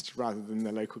interest rather than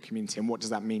the local community, and what does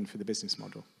that mean for the business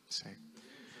model. So,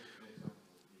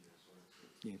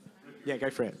 yeah, go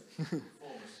for it.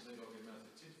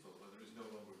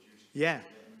 Yeah,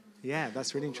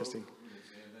 that's really interesting.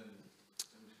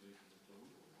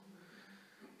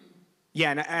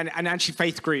 Yeah, and actually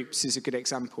faith groups is a good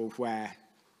example of where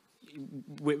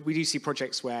we do see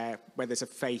projects where there's a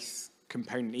faith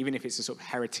component, even if it's a sort of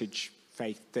heritage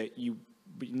faith, that you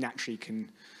naturally can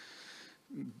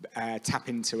tap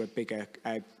into a bigger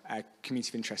community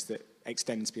of interest that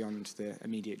extends beyond the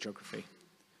immediate geography.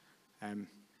 Yeah,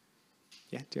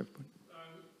 do you have a point?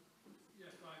 Yeah,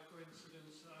 by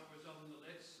coincidence, I was on the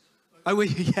list. Oh, well,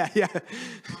 yeah.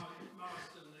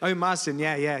 Marsden. Oh, Marsden,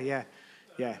 yeah. And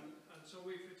so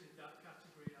we fitted that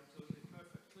category absolutely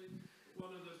perfectly.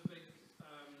 One of the big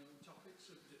topics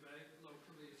of debate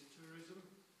locally is tourism,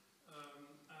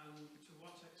 and to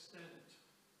what extent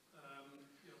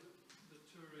the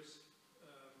tourist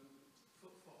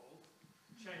footfall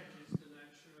changes the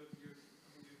nature of you.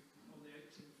 I mean, you've only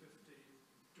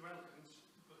 1850 dwellings,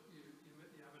 but you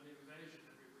have an invasion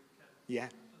every weekend. Yeah.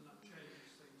 And that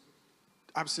changes things.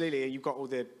 Absolutely. You've got all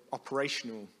the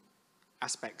operational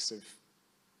aspects of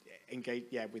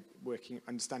with working,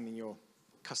 understanding your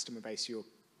customer base, your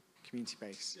community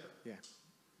base. Yeah.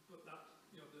 But that,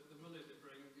 the money they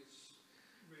bring is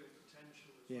real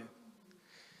potential as well.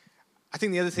 I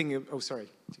think the other thing. Oh,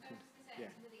 sorry. I was going to say,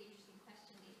 it's a really interesting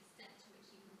question, the extent to which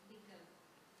you can think of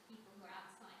people who are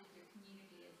outside of your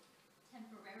community as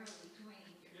temporarily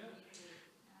joining your community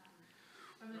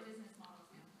from a business model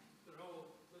standpoint. They're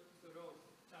all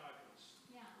targets.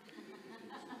 Yeah.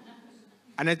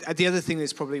 And the other thing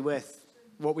that's probably worth,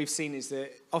 what we've seen is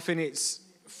that often it's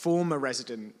former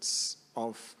residents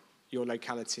of your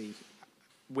locality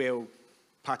will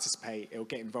participate or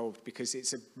get involved, because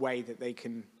it's a way that they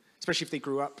can, especially if they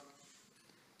grew up,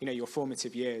 your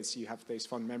formative years, you have those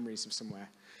fond memories of somewhere.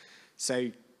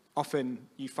 So often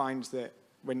you find that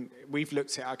when we've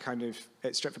looked at our kind of,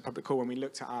 at Stretford Public Hall, when we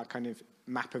looked at our kind of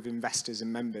map of investors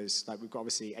and members, like we've got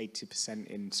obviously 80%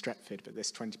 in Stretford, but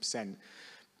this 20%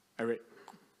 are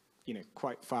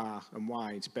quite far and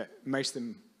wide, but most of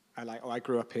them are like, I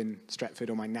grew up in Stretford,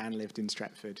 or my nan lived in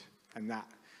Stretford, and that.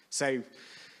 So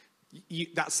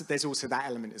there's also that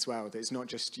element as well, that it's not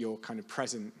just your kind of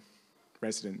present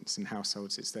residents and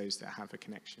households, it's those that have a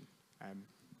connection.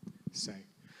 So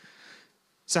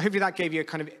hopefully that gave you a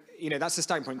kind of, that's the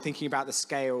starting point, thinking about the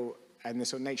scale and the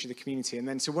sort of nature of the community. And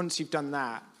then, so once you've done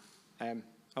that,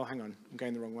 oh, hang on, I'm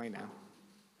going the wrong way now.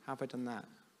 How have I done that?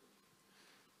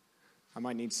 I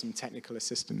might need some technical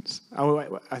assistance. Oh, wait,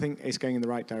 I think it's going in the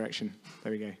right direction.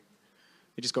 There we go.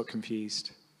 It just got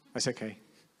confused. That's okay.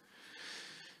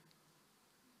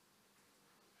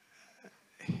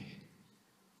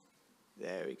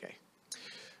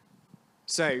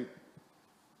 So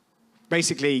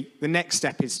basically, the next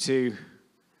step is to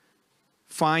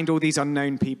find all these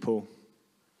unknown people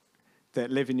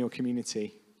that live in your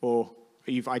community or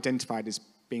you've identified as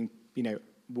being,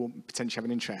 will potentially have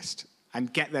an interest,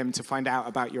 and get them to find out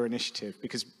about your initiative,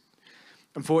 because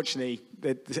unfortunately,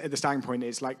 at the starting point,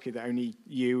 it's likely that only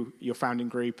you, your founding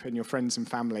group, and your friends and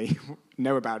family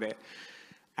know about it.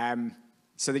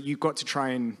 So that you've got to try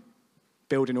and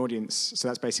build an audience. So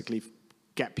that's basically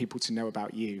get people to know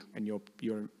about you and your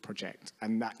project.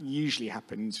 And that usually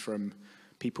happens from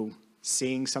people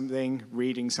seeing something,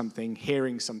 reading something,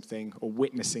 hearing something, or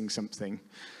witnessing something.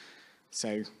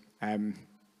 So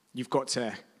you've got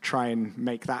to try and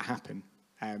make that happen.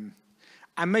 And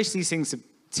most of these things are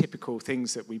typical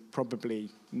things that we probably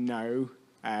know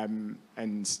and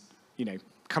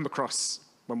come across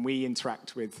when we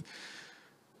interact with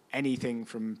anything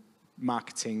from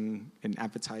marketing and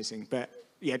advertising. But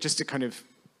yeah, just to kind of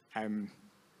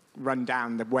run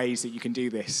down the ways that you can do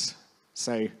this.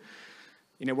 So,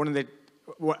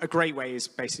 a great way is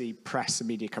basically press and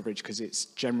media coverage, because it's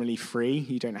generally free.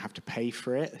 You don't have to pay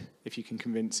for it if you can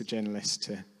convince a journalist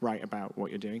to write about what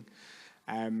you're doing.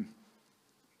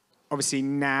 Obviously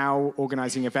now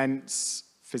organising events,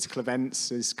 physical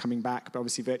events is coming back, but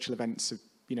obviously virtual events,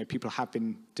 people have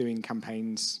been doing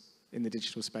campaigns in the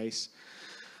digital space.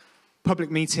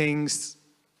 Public meetings,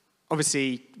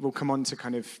 obviously we'll come on to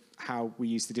kind of how we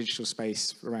use the digital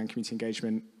space around community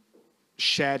engagement.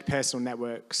 Shared personal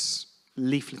networks,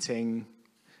 leafleting,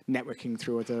 networking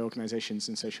through other organisations,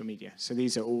 and social media. So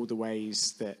these are all the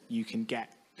ways that you can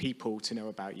get people to know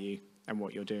about you and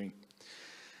what you're doing.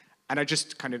 And I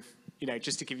just kind of,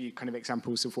 just to give you kind of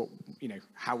examples of what,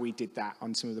 how we did that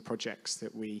on some of the projects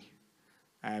that we,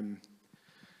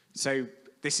 so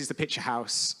this is the Picture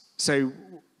House. So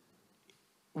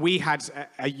we had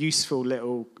a useful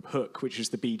little hook, which was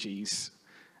the Bee Gees.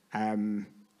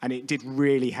 And it did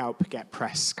really help get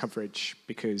press coverage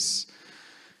because,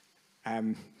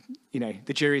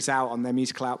 the jury's out on their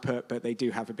musical output, but they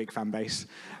do have a big fan base.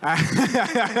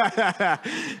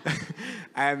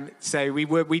 So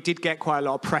we did get quite a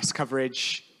lot of press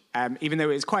coverage, even though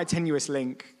it was quite a tenuous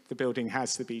link the building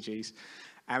has to the Bee Gees.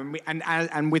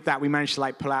 And with that, we managed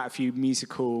to pull out a few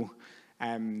musical,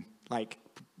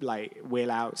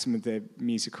 wheel out some of the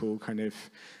musical kind of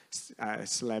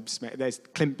celebs. There's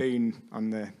Clint Boone on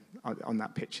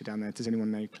that picture down there. Does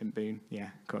anyone know Clint Boone? Yeah,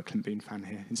 got a Clint Boone fan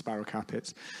here in Spiral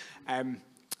Carpets.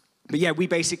 But yeah, we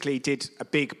basically did a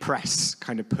big press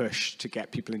kind of push to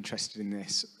get people interested in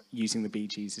this, using the Bee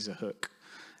Gees as a hook.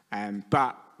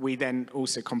 But we then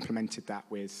also complemented that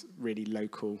with really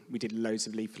local. We did loads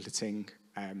of leafleting.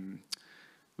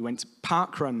 We went to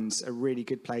park runs, a really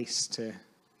good place to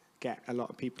get a lot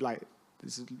of people.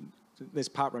 There's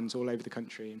park runs all over the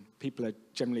country, and people are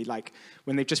generally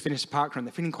when they've just finished a park run,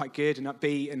 they're feeling quite good and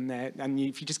upbeat, and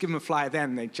if you just give them a flyer,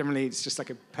 then it's just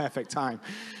a perfect time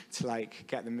to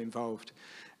get them involved.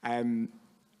 And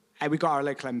we got our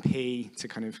local MP to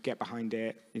kind of get behind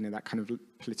it, that kind of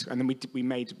political, and then we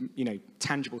made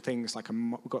tangible things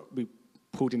we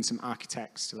pulled in some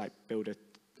architects to build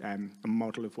a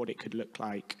model of what it could look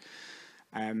like,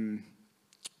 and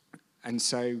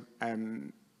so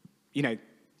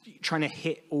trying to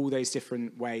hit all those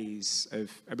different ways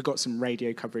of, we got some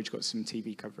radio coverage, got some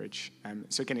TV coverage.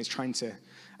 So again, it's trying to,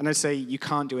 and I say you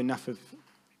can't do enough of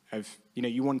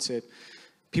you want to,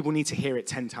 people need to hear it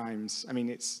 10 times. I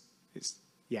mean,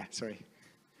 yeah, sorry.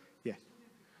 Yeah.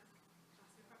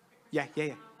 Yeah.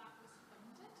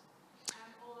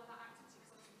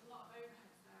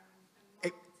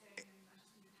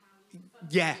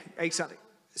 Yeah, exactly.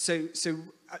 So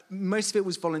most of it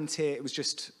was volunteer. It was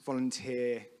just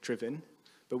volunteer driven,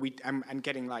 but and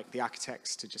getting the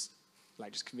architects to just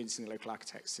convincing the local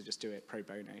architects to just do it pro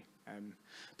bono.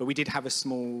 But we did have a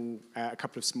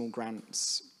couple of small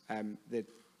grants.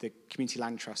 The Community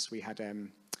Land Trust, we had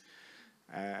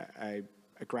a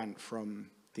grant from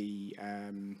the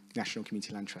National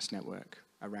Community Land Trust Network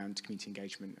around community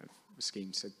engagement of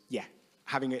schemes. So yeah,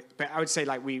 having it. But I would say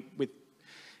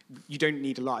you don't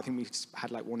need a lot. I think we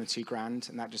had $1 or $2 grand,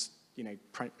 and that just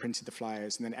printed the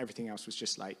flyers, and then everything else was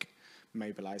just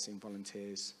mobilizing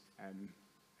volunteers,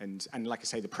 and like I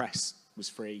say, the press was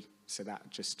free, so that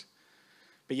just.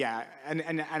 But yeah,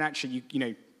 and actually,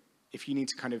 if you need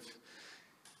to kind of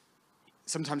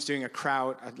sometimes doing a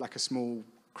small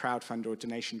crowdfund or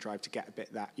donation drive to get a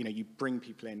bit that you bring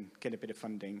people in, get a bit of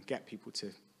funding, get people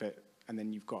to, and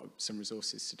then you've got some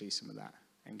resources to do some of that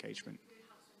engagement.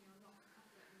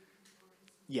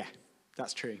 Yeah,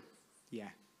 that's true. Yeah,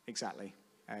 exactly.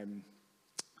 And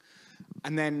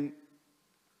then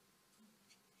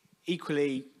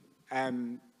equally,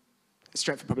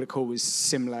 Stretford Public Hall was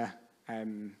similar.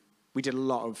 We did a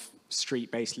lot of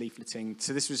street-based leafleting.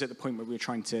 So this was at the point where we were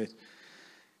trying to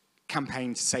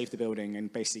campaign to save the building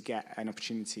and basically get an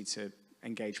opportunity to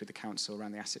engage with the council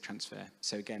around the asset transfer.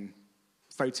 So again,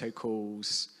 photo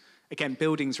calls. Again,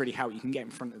 buildings really help. You can get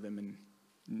in front of them and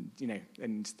you know,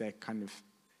 and they're kind of,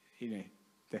 you know,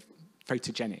 they're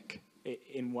photogenic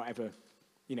in whatever,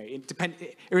 you know,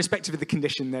 irrespective of the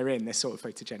condition they're in, they're sort of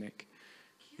photogenic.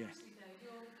 Curiously, though,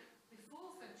 your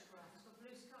before photograph has got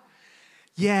blue sky.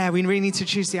 Yeah, we really need to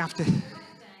choose the after. Wet day, and then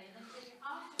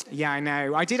after. Yeah, I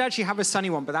know. I did actually have a sunny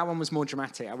one, but that one was more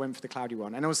dramatic. I went for the cloudy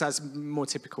one. And also that's more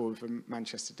typical of a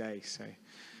Manchester day. So,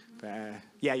 but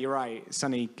yeah, you're right.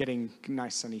 Sunny, getting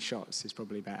nice sunny shots is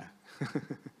probably better. No, I'm saying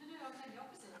the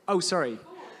opposite. Oh, sorry.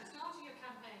 Before, at the start of your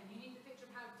campaign, you need the picture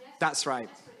of how desperate, That's right.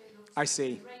 desperate it looks. I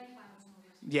see. The rain clouds and all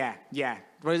this. Yeah, yeah.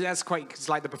 Well, that's quite, it's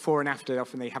like the before and after,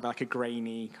 often they have like a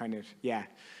grainy kind of, yeah.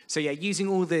 So yeah, using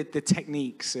all the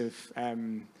techniques of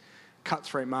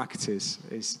cutthroat marketers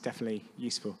is definitely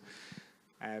useful.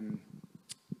 Yeah,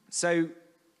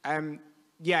 I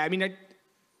mean,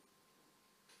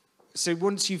 so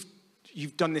once you've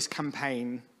done this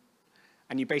campaign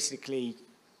and you're basically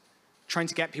trying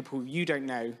to get people you don't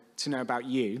know to know about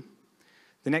you,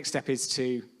 the next step is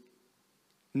to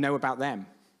know about them,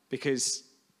 because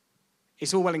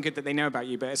it's all well and good that they know about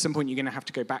you, but at some point you're going to have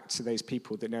to go back to those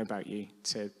people that know about you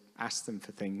to ask them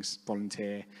for things,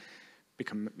 volunteer,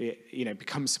 become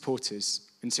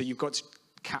supporters. And so you've got to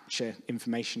capture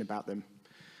information about them.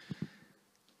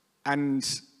 And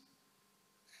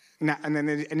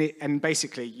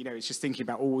basically, you know, it's just thinking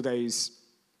about all those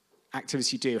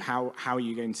activities you do. How are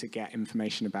you going to get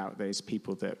information about those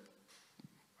people that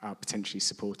are potentially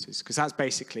supporters? Because that's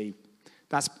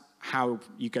how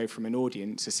you go from an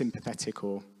audience, a sympathetic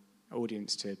or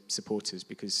audience, to supporters,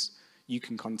 because you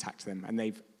can contact them, and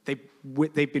they've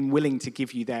been willing to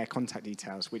give you their contact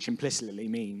details, which implicitly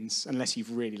means, unless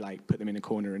you've really like put them in a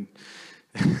corner and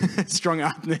strung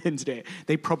up them to do it,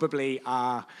 they probably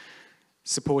are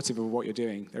supportive of what you're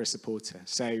doing. They're a supporter.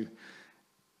 So,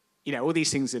 you know, all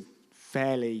these things are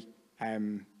fairly,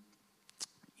 common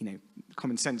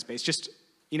sense, but it's just,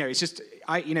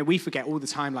 we forget all the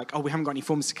time, like, oh, we haven't got any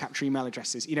forms to capture email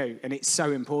addresses, you know, and it's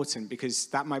so important because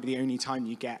that might be the only time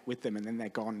you get with them and then they're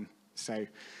gone. So,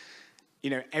 you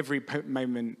know, every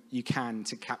moment you can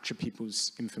to capture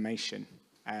people's information.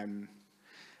 And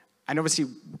obviously,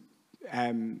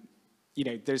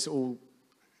 there's all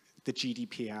the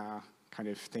GDPR kind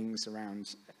of things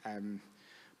around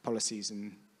policies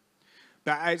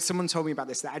but someone told me about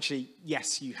this, that actually,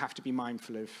 yes, you have to be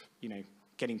mindful of, you know,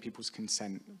 getting people's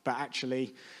consent. But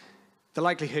actually, the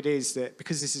likelihood is that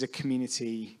because this is a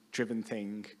community-driven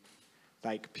thing,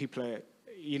 like people are,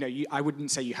 you know, I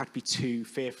wouldn't say you have to be too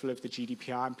fearful of the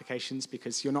GDPR implications,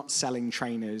 because you're not selling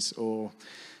trainers or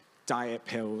diet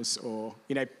pills or,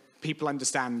 you know, people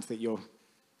understand that you're,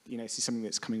 you know, this is something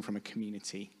that's coming from a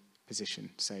community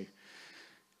position. So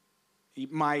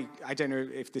I don't know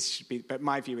if this should be, but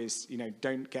my view is, you know,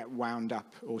 don't get wound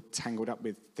up or tangled up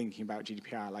with thinking about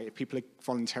GDPR. Like, if people are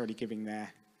voluntarily giving their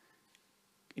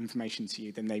information to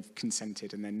you, then they've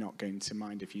consented and they're not going to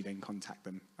mind if you then contact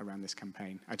them around this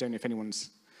campaign. I don't know if anyone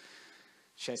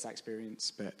shares that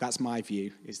experience, but that's my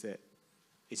view, is that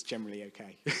it's generally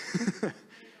okay.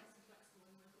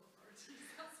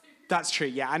 That's true,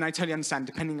 yeah, and I totally understand.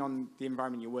 Depending on the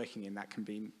environment you're working in, that can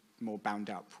be more bound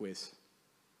up with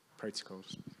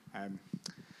protocols.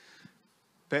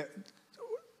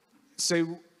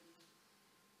 So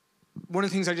one of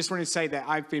the things I just wanted to say that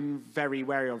I've been very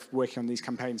wary of working on these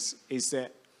campaigns is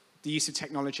that the use of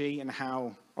technology, and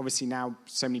how obviously now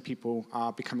so many people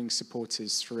are becoming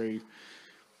supporters through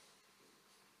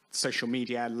social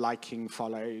media, liking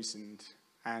follows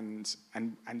and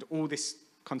all this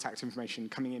contact information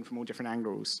coming in from all different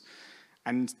angles.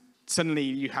 And suddenly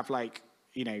you have, like,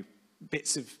 you know,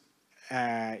 bits of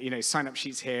sign-up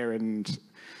sheets here and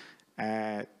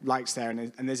likes there,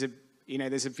 and there's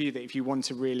a view that if you want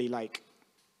to really, like,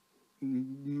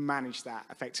 manage that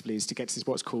effectively, is to get to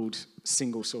what's called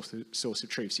single source of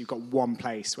truth. So you've got one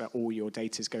place where all your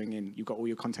data is going in. You've got all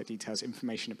your contact details,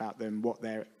 information about them, what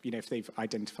they're, you know, if they've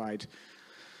identified,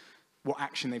 what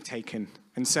action they've taken.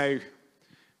 And so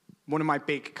one of my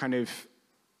big kind of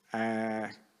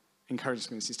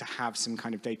encouragements is to have some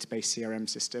kind of database CRM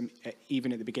system,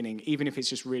 even at the beginning, even if it's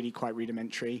just really quite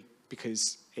rudimentary,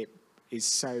 because it is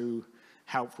so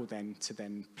helpful then to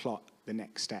then plot the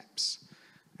next steps.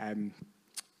 And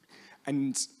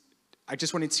I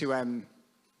just wanted to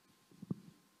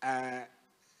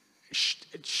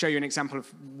show you an example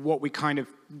of what we kind of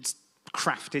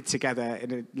crafted together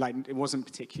in a, like, it wasn't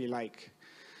particularly like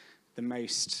the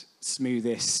most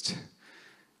smoothest,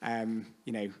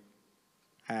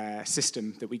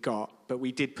 system that we got, but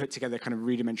we did put together a kind of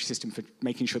rudimentary system for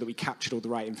making sure that we captured all the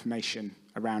right information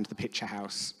around the picture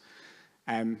house.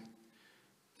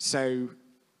 So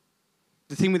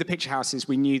the thing with the picture house is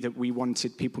we knew that we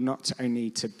wanted people not only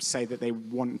to say that they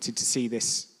wanted to see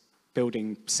this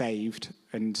building saved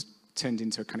and turned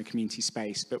into a kind of community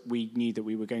space, but we knew that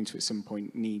we were going to at some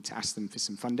point need to ask them for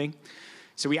some funding.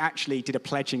 So we actually did a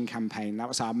pledging campaign. That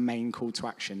was our main call to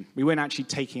action. We weren't actually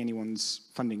taking anyone's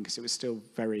funding because it was still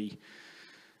very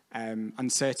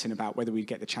uncertain about whether we'd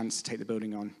get the chance to take the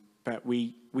building on. But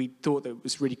we thought that it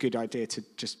was a really good idea to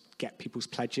just get people's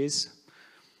pledges.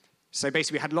 So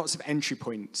basically, we had lots of entry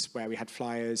points where we had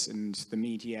flyers and the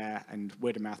media and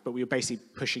word of mouth, but we were basically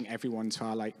pushing everyone to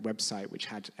our website, which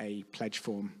had a pledge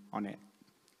form on it.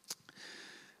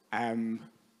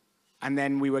 And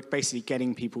then we were basically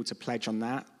getting people to pledge on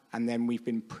that, and then we've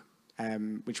been,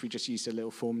 which we just used a little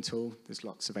form tool. There's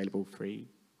lots available free,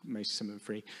 some of them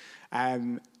free.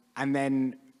 And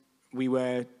then we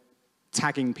were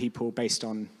tagging people based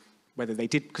on whether they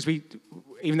did, because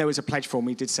even though it was a pledge form,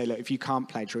 we did say, look, if you can't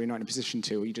pledge or you're not in a position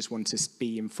to, or you just want to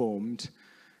be informed,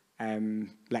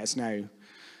 let us know.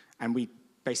 And we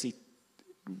basically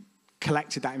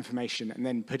collected that information and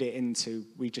then put it into,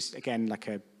 we just, again, like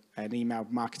an email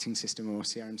marketing system or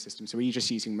CRM system. So we're just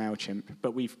using MailChimp,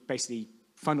 but we've basically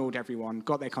funneled everyone,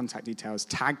 got their contact details,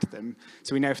 tagged them,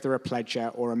 so we know if they're a pledger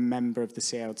or a member of the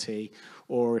CLT,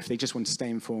 or if they just want to stay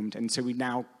informed. And so we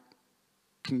now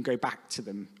can go back to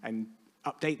them and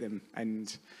update them.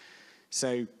 And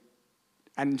so,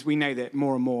 and we know that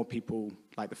more and more people,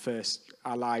 like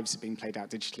our lives are being played out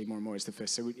digitally more and more as the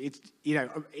first. So it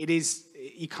is,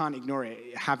 you can't ignore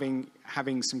it. Having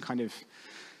some kind of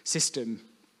system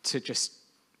to just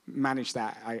manage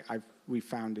that, we've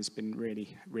found has been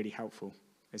really, really helpful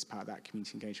as part of that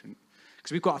community engagement.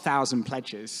 Because we've got 1,000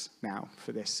 pledges now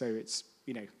for this, so it's,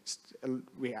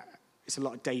 it's a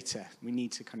lot of data. We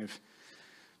need to kind of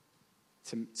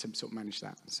to sort of manage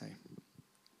that.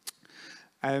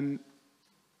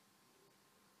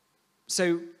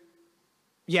 So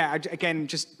yeah, again,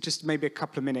 just maybe a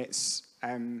couple of minutes,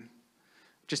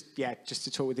 just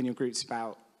to talk within your groups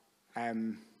about,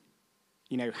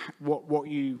 what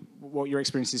your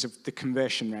experience is of the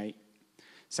conversion rate.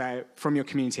 So from your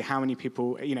community, how many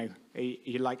people, are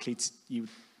you likely to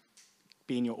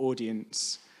be in your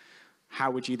audience? How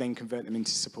would you then convert them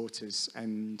into supporters?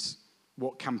 And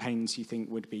what campaigns you think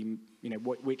would be,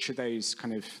 which of those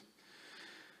kind of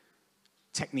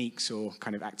techniques or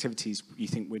kind of activities you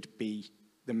think would be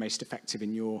the most effective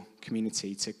in your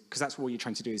community? Because that's what you're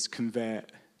trying to do, is convert.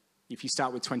 If you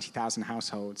start with 20,000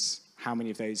 households, how many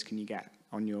of those can you get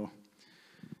on your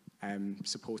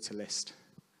supporter list?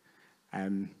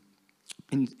 In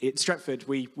Stretford,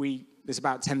 there's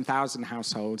about 10,000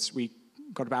 households. We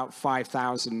got about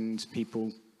 5,000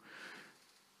 people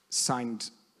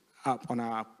signed up on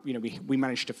our, we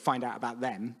managed to find out about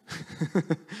them.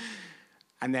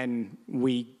 And then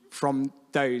from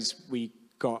those, we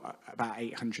got about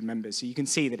 800 members. So you can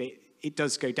see that it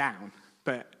does go down,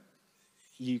 but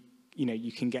you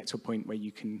can get to a point where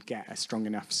you can get a strong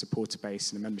enough supporter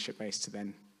base and a membership base to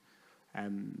then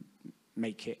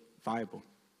make it viable.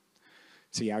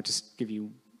 So yeah, I'll just give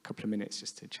you a couple of minutes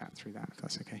just to chat through that, if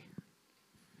that's okay.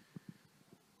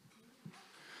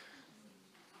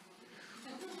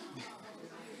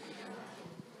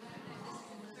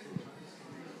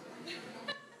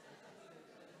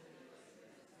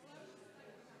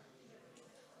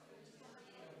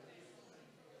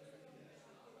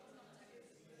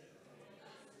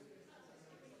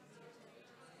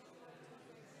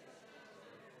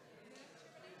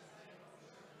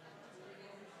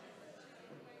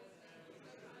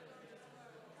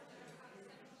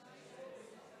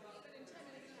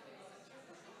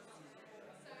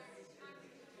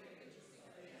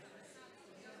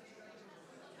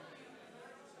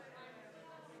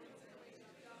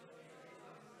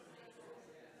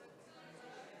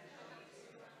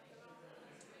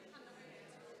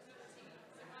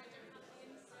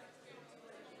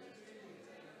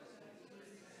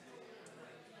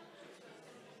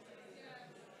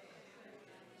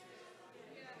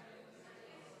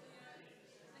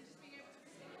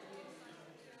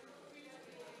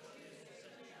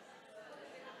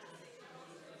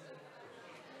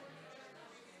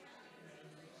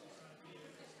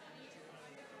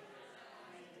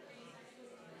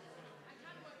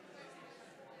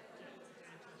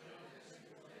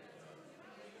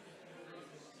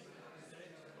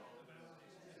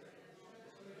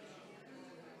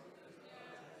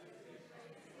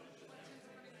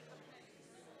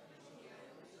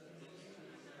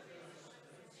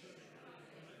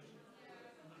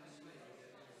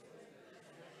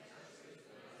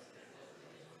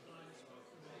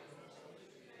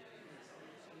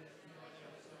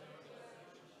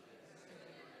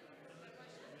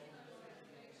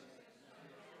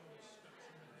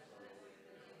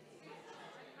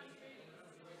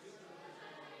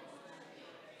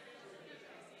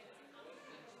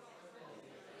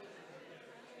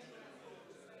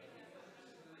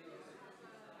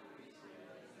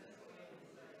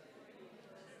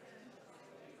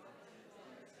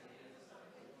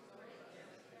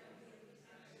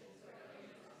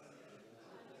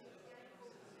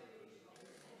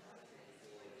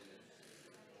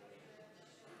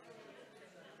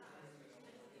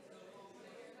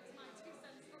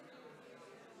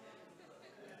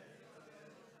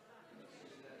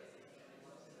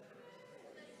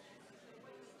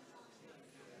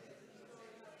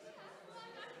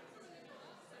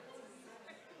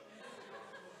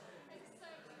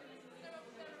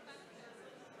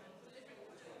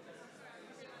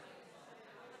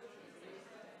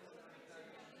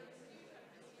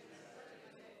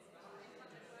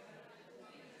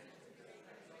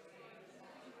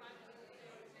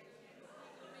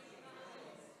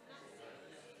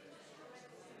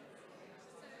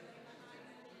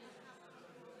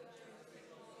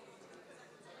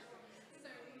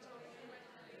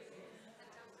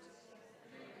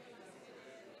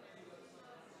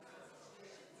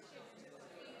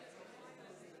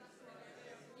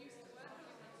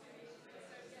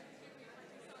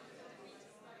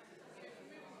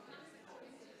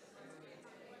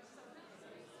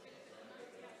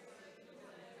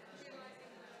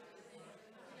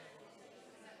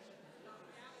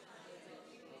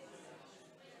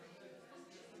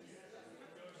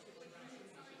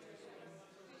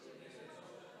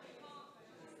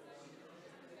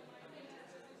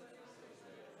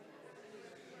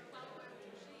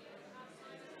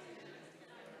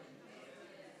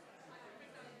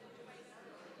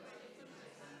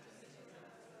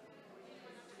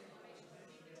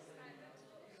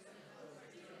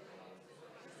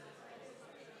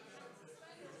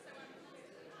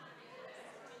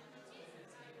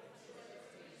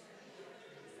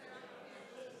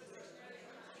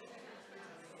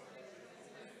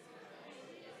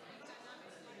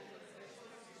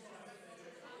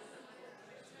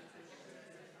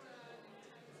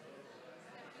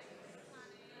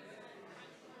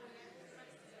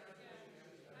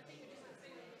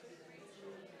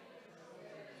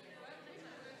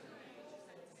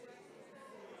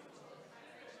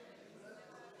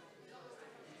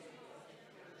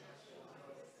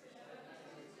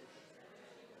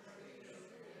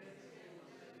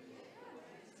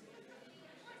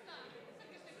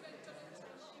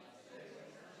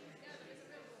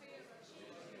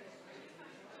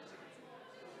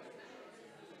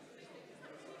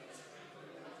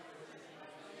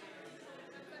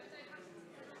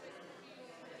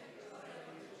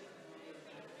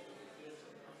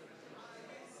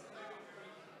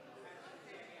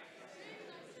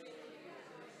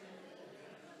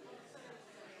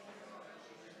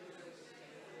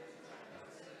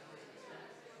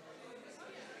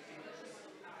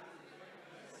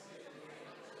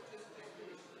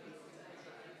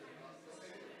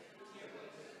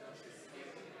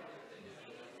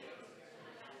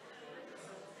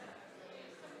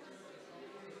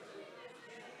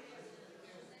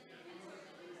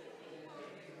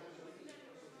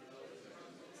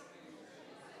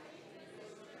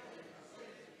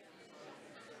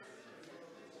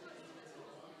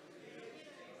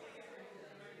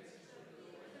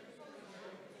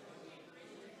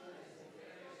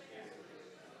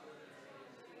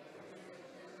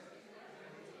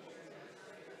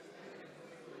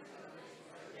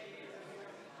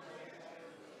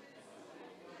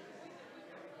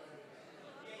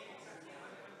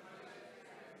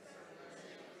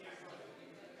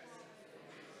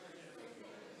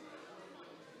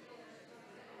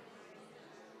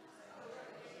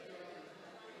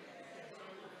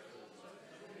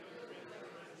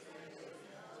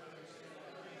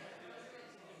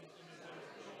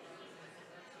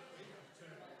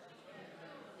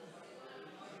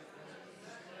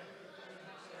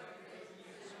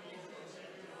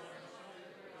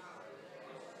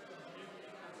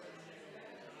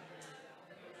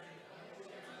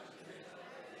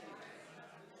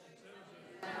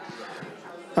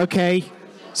 Okay,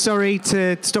 sorry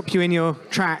to stop you in your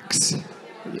tracks.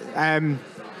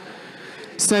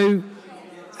 So,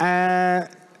 yeah,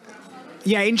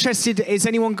 interested. Has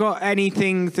anyone got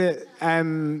anything that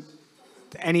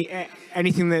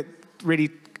anything that really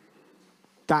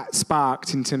that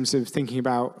sparked in terms of thinking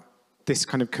about this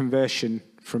kind of conversion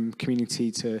from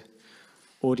community to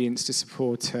audience to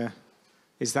supporter?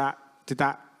 Did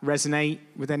that resonate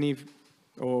with any of,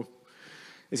 or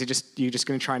is it just you're just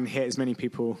going to try and hit as many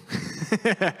people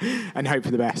and hope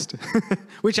for the best?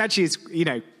 Which actually is,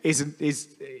 is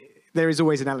there is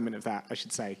always an element of that, I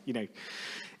should say.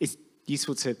 It's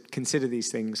useful to consider these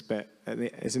things, but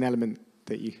there's an element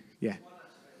that yeah.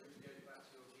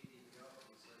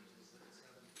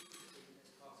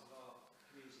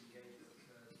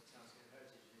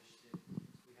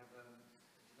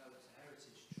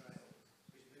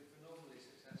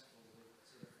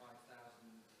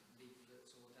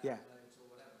 Yeah. Or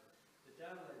whatever. The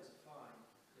downloads are fine.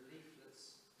 The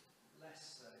leaflets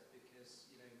less so because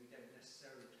we don't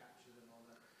necessarily capture them on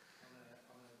a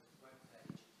web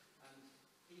page. And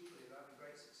equally, they're having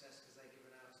great success because they're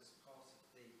given out as part of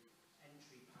the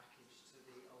entry package to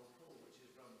the Old Hall, which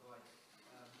is run by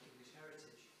English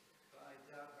Heritage. But I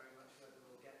doubt very much whether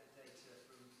we'll get the data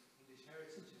from English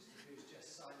Heritage as to who's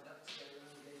just signed up to go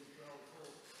around the Old Hall.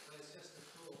 But it's just a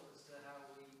thought as to how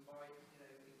we might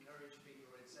encourage people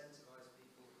or incentivize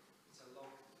people to log.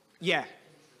 Yeah,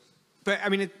 but I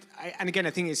mean, and again, I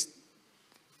think it's,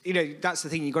 that's the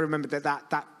thing. You've got to remember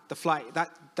that the flight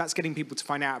that's getting people to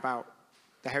find out about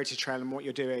the Heritage Trail and what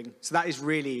you're doing. So that is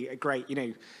really a great.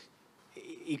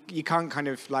 You can't kind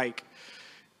of like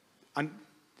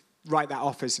write that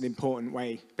off as an important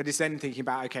way, but it's then thinking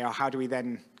about how do we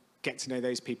then get to know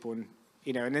those people, and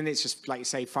and then it's just like you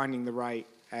say, finding the right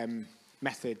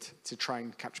method to try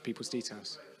and capture people's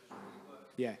details.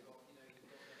 Yeah.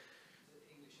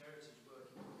 English Heritage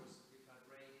working for us. We've had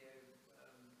radio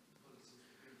bulletins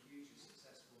that have been hugely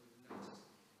successful. We've noticed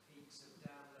peaks of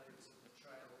downloads of the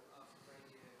trail after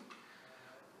radio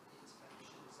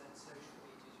interventions and social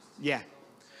media. Yeah.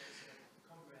 So it's a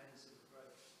comprehensive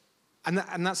approach.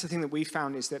 And that's the thing that we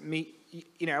found is that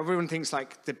everyone thinks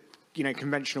like the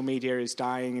conventional media is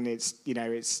dying and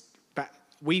but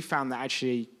we found that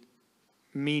actually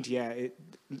media,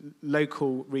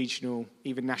 local, regional,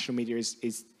 even national media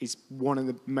is one of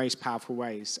the most powerful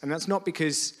ways. And that's not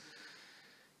because,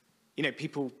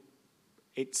 people,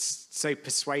 it's so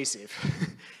persuasive.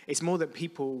 It's more that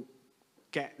people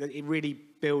get that it really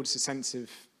builds a sense of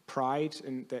pride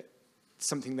and that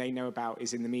something they know about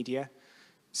is in the media.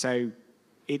 So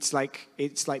it's like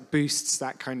boosts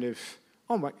that kind of,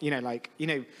 I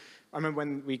remember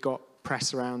when we got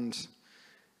press around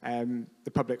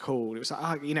the public hall, it was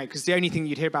like, because the only thing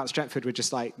you'd hear about Stretford were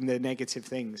just like the negative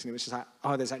things, and it was just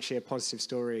like, there's actually a positive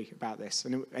story about this,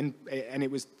 and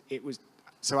it was.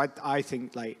 So I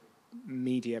think like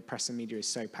press and media is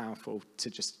so powerful to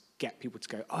just get people to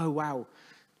go, oh wow,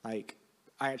 like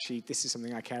this is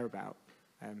something I care about.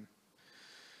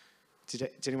 Did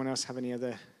anyone else have any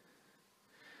other?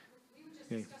 We were just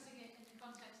discussing it in the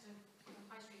context of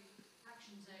high street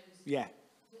action zones. Yeah.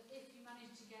 That if you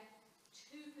manage to get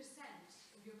 2%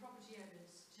 of your property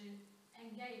owners to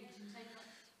engage and take up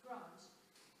grant,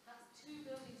 that's 2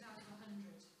 buildings out of 100.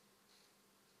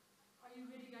 Are you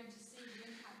really going to see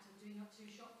the impact of doing up 2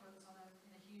 shop fronts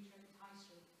in a huge high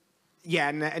street?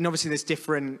 Yeah, and obviously there's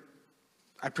different.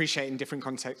 I appreciate in different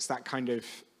contexts that kind of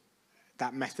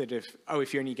that method of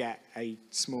if you only get a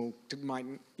small,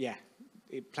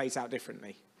 it plays out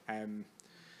differently.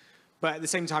 But at the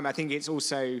same time, I think it's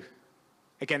also,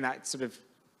 again, that sort of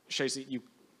shows that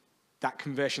that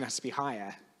conversion has to be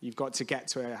higher. You've got to get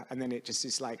to and then it just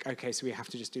is like, okay, so we have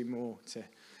to just do more to.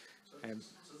 So I think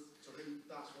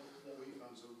that's what we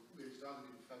found. So we started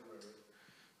in February,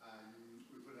 and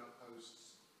we put out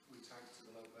posts. We tagged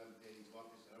to the local MP, to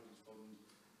Artists and Heritage Fund,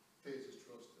 Theatres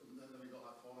Trust, and then we got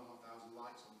like 4,500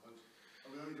 likes on the post.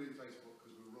 And we're only doing Facebook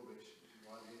because we're rubbish, which is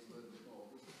why we need to learn a bit more.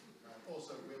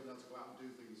 Also, we haven't had to go out and do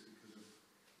things because of.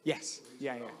 Yes.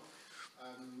 Yeah.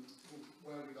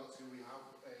 Where we got to, we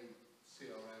have a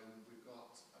CRM. We've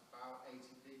got about 80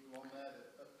 people on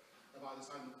there that by the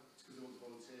time it's because they want to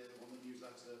volunteer, they want the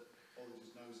newsletter, or they're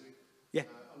just nosy. Yeah.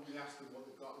 And we asked them what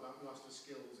they've got. We asked for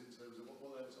skills in terms of what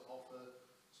they're able to offer.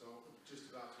 So I'm just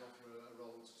about to offer a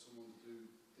role to someone to do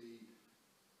the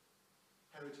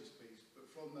heritage piece.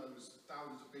 But from those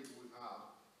thousands of people we've had,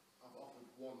 I've offered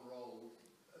one role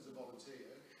as a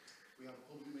volunteer. We had a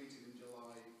public meeting in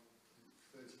July.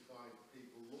 35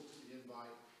 people looked at the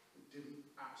invite, but didn't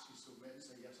actually submit and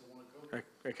say, yes, I want to come.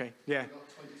 Okay, yeah. We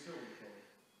got 22 on the call.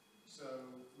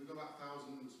 So we've got about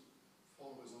 1,000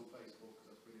 followers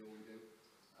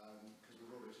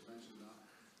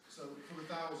So from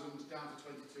 1,000 down to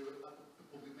 22 at the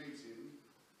public meeting,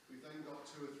 we've then got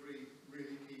 2 or 3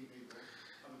 really keen people,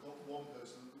 and we've got 1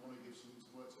 person that we want to give some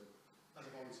work to as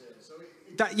a volunteer. So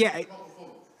it's proper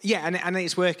fun. Yeah, and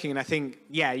it's working, and I think,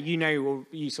 yeah, you know, or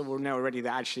you sort of know already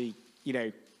that actually, you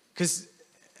know, because,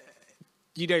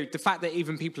 you know, the fact that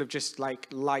even people have just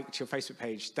liked your Facebook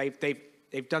page,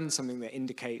 they've done something that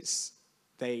indicates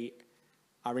they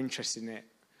are interested in it.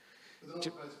 But they're not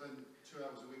prepared to spend 2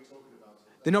 hours a week talking about it.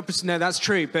 They're not. No, that's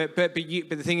true. But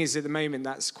the thing is, at the moment,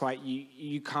 that's quite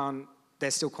you can't. They're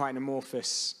still quite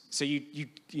amorphous. So you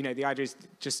know, the idea is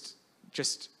just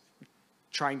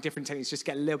trying different techniques. Just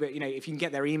get a little bit. You know, if you can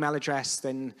get their email address,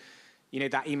 then you know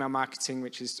that email marketing,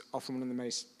 which is often one of the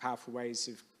most powerful ways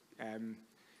of.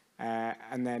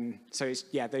 And then so it's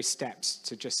those steps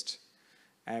to just.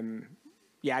 I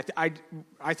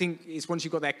think it's once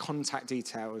you've got their contact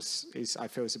details I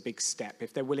feel is a big step.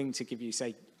 If they're willing to give you,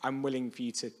 say, I'm willing for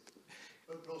you to.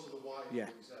 But also the why. Yeah.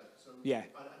 What you said. So Yeah.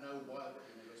 I know why they're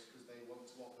doing this because they want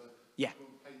to offer. Yeah.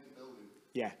 Paint the building.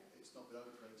 Yeah. It's not been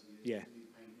over for 80 years. Yeah. You need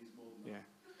paint. It needs more than Yeah. that.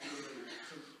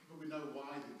 So, but we know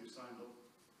why they've signed up.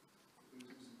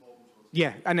 It was important to us.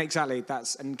 Yeah, and exactly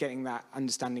and getting that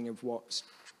understanding of what's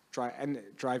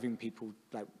driving people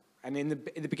and in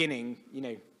the beginning, you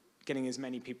know, getting as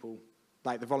many people,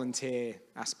 like the volunteer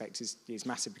aspect is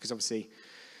massive because obviously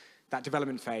that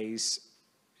development phase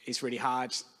is really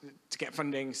hard to get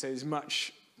funding. So as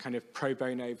much kind of pro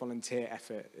bono volunteer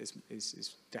effort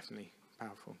is definitely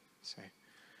powerful. So,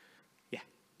 yeah.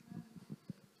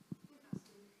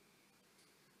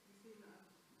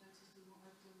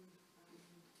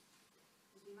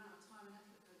 The amount of time and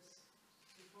effort that's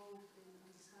involved in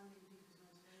understanding people's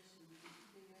motivation and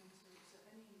being able to, so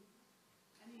any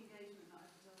engagement that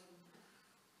I've done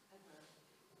ever,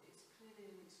 it's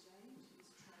clearly an exchange,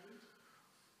 it's trade.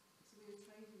 So we are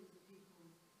trading with the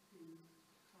people who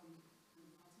come and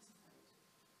participate.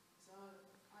 So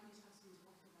I need to have something to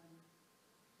offer them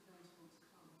for them to want to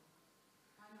come.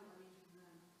 I know what I need from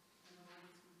them, and I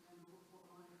need from them what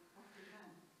am I offering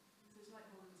them. So it's like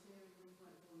volunteering when you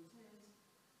work with volunteers.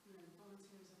 You know,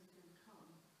 volunteers are going to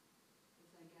come if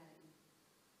they're game.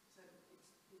 So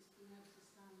it's being able to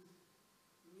stand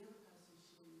in the other person's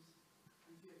shoes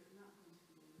and view it from that point of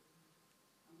view,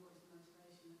 and what is the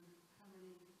motivation and how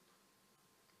many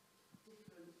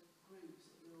different groups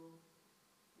that you're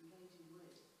engaging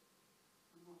with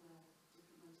and what their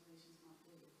different motivations might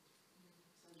be.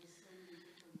 So there's so many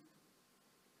different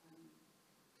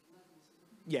levels of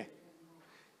people Yeah. that get involved.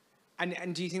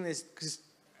 And do you think there's, because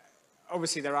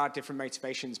obviously there are different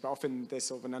motivations, but often there's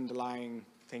sort of an underlying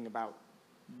thing about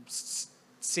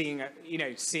seeing a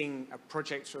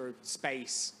project or a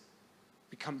space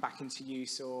become back into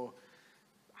use or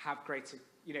have greater,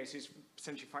 you know, so it's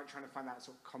essentially trying to find that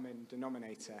sort of common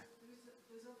denominator.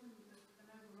 There's often an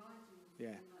overriding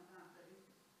Yeah. thing like that, but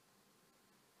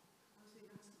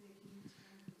obviously there has to be a community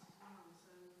benefit as well.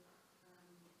 So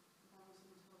if I want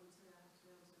someone to volunteer, I have to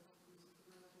be able to offer them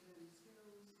something where they're learning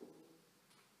skills, or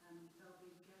there'll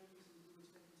be games in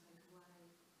which they can take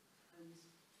away and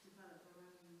develop their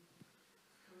own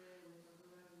career with or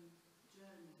their own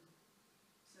journey.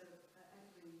 So at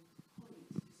every point,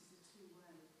 this is a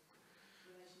two-way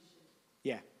relationship.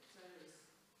 Yeah. So it's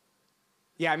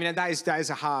Yeah, I mean, that is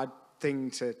a hard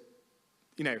thing to,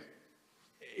 you know,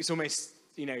 it's almost,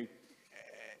 you know,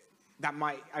 that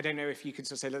might, I don't know if you could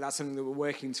sort of say, look, that's something that we're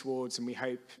working towards and we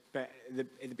hope, but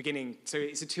at the beginning, so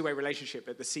it's a two-way relationship,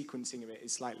 but the sequencing of it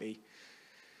is slightly,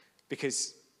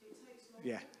 because, it takes longer.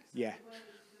 yeah, So yeah, the project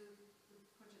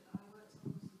that I worked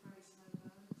on was a very slow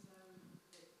burn,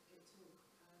 so it took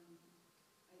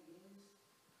 8 years.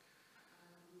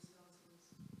 We started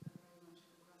very much at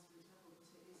the grassroots level,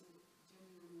 but it is a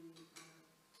genuinely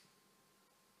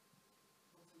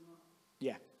bottom-up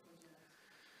yeah. project.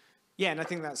 Yeah, and I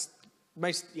think that's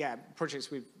projects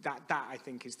with that I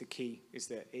think is the key, is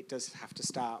that it does have to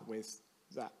start with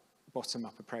that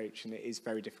bottom-up approach, and it is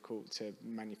very difficult to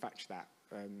manufacture that,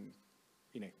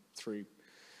 you know, through.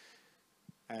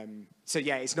 So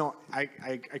yeah, it's not. I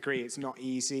agree. It's not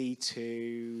easy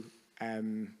to,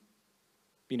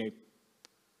 you know,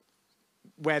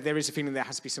 where there is a feeling there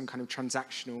has to be some kind of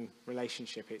transactional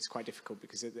relationship. It's quite difficult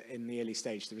because in the early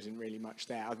stage there isn't really much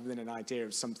there other than an idea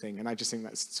of something, and I just think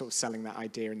that's sort of selling that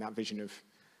idea and that vision of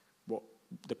what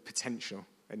the potential,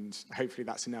 and hopefully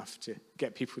that's enough to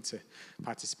get people to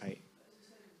participate. But as I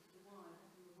say, the why,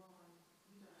 often the why,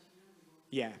 you don't actually know the why.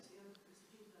 Yeah. It's the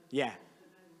people over Yeah. there that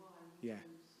don't know the why. Yeah.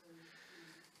 So,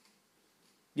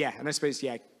 Yeah, and I suppose,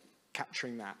 yeah,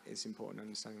 capturing that is important,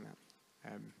 understanding that.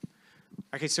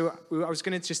 Okay, so I was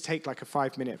going to just take like a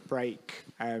 5-minute break,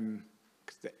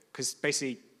 'cause because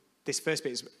basically this first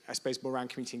bit is, I suppose, more around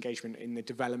community engagement in the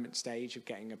development stage of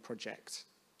getting a project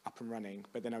up and running.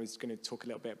 But then I was going to talk a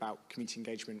little bit about community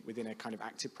engagement within a kind of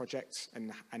active project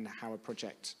and how a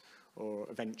project or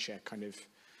a venture kind of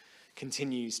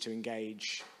continues to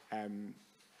engage and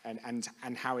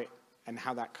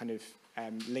how that kind of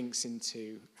links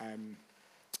into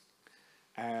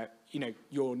you know,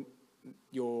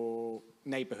 your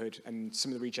neighbourhood and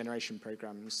some of the regeneration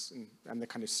programs and the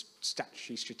kind of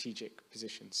statutory strategic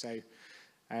position. So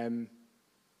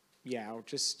yeah, I'll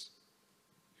just,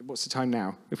 what's the time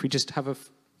now? If we just have a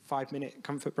 5-minute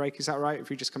comfort break, is that right? If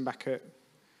we just come back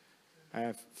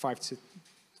at 5 to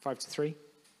 3?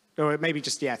 Or maybe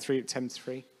just, yeah, 10 to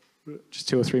 3. Just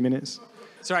 2 or 3 minutes.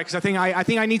 It's all right, because I think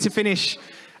I need to finish.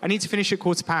 I need to finish at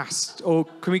 1:15. Or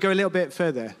can we go a little bit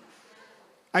further?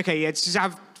 Okay, yeah, just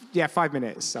have 5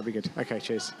 minutes. That'd be good. Okay,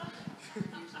 cheers.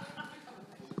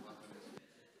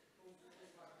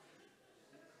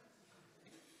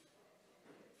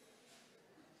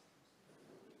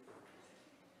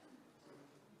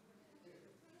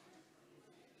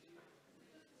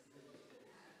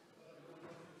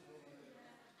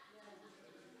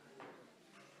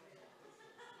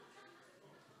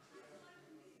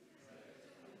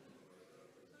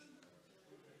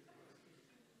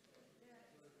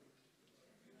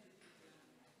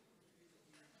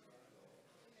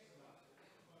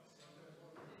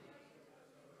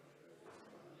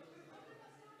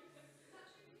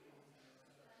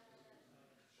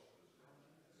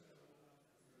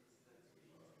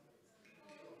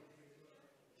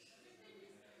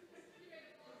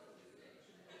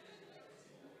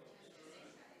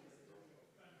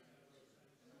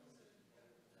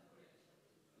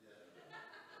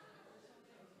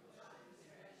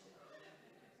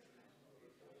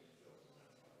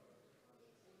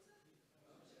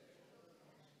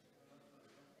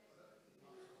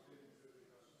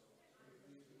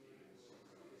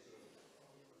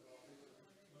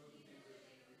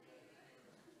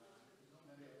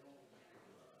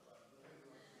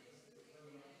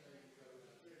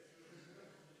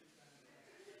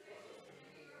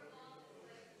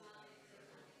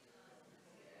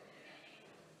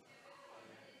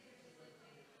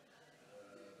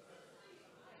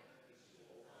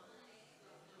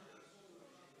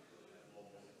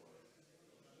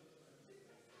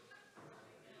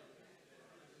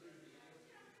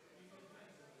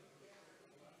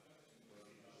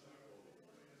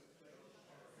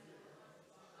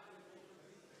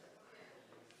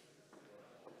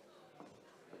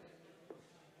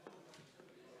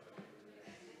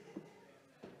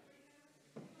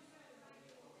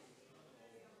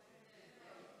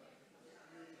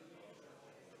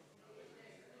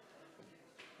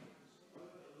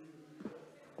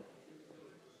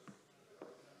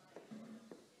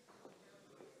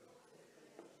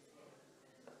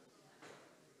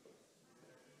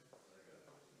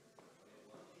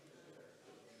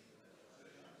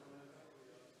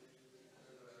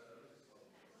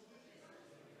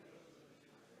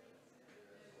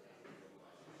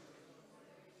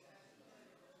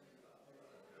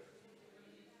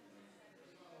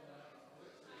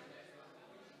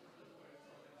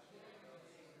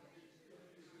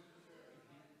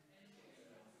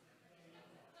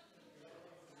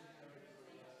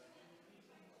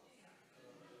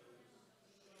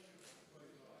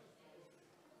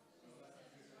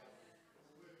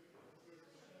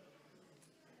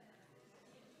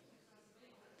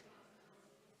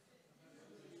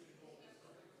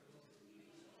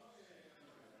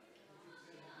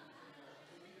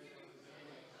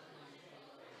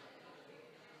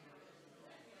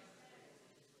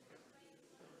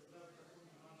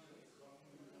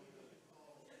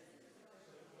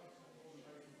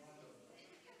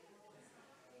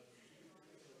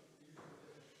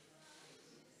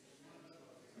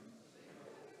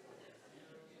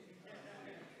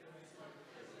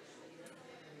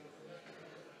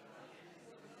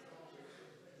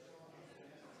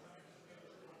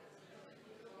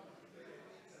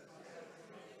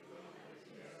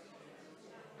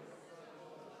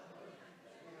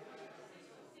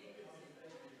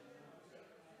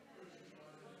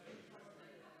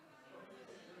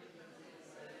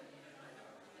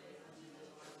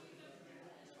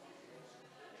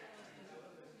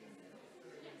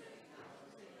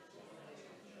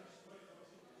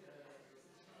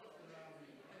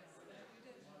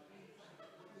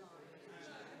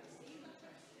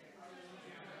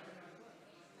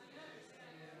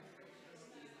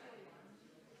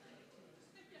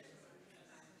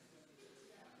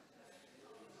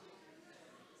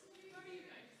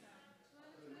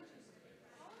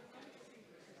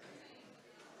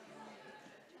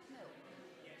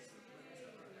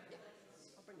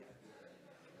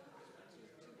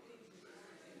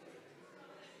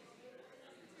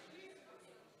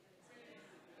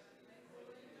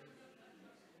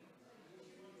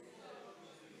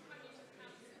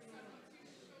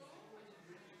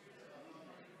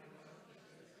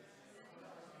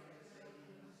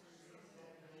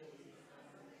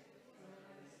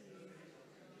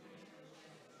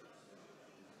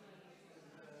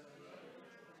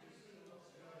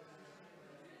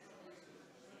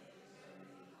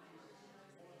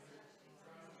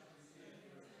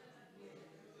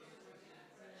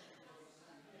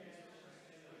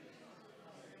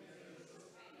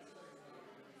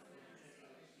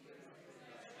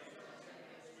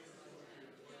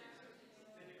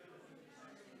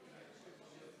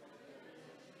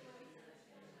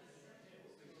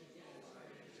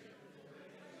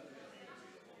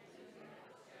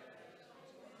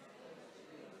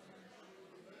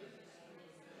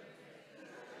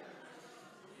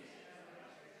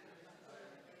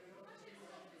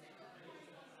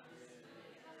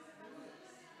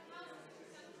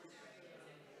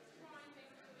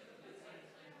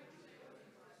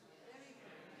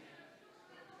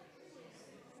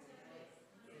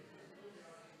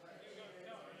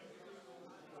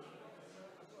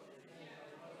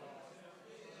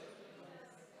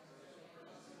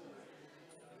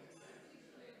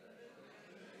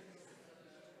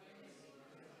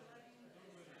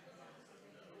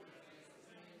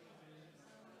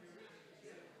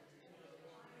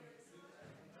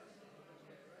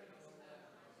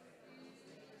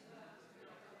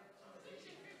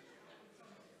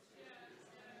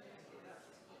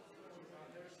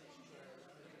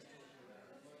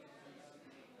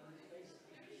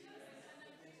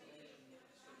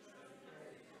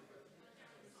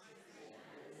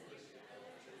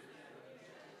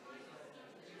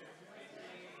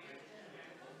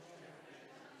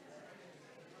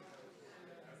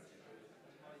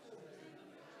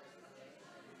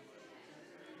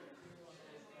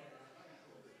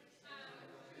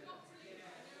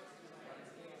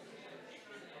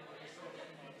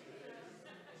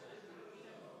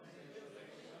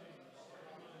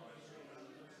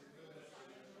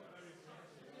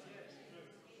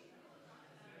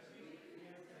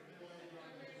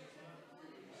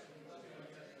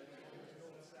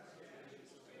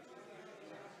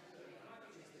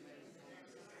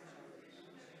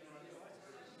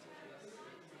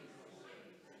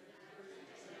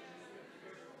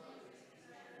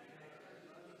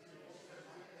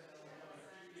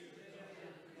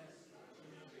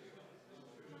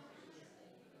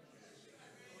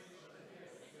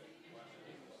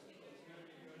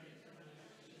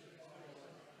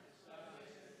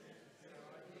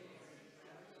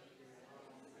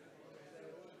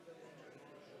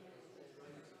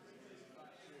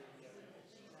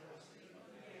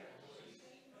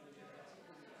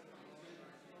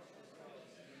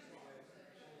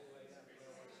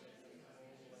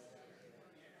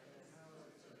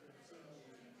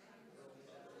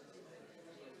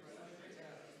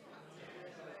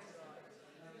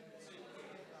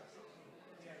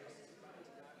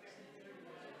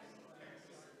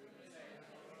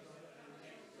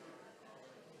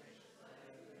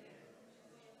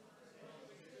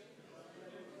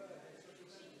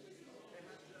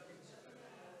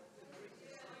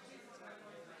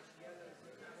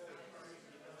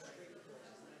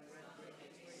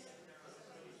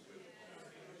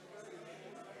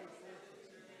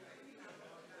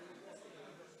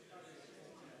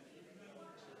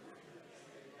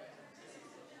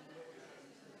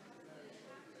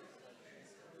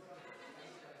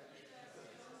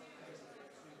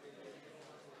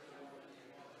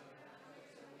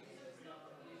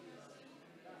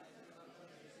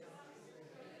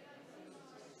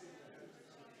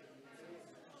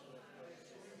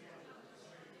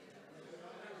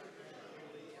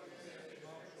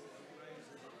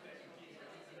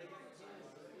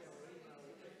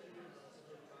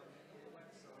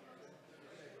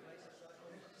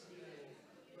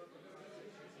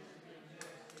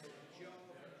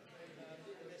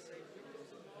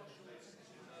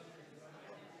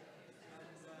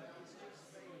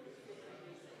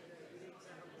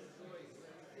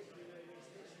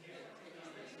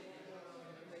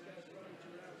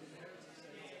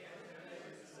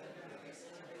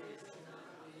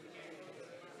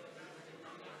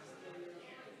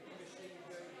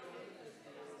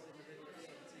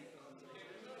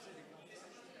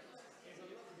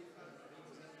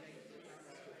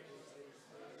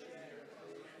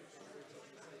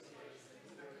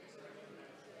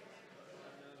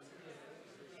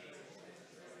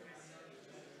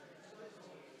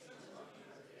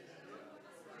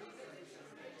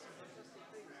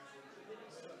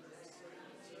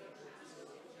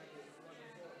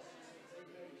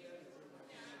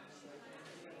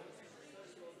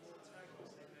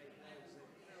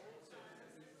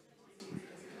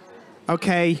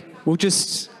 Okay, we've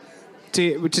just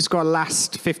got a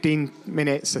last 15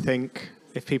 minutes, I think,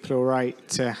 if people are all right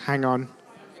to hang on.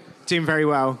 Doing very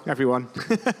well, everyone.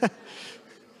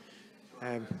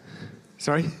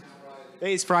 Sorry?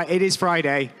 It is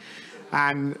Friday,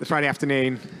 and Friday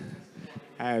afternoon.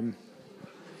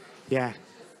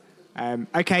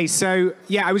 Okay, so,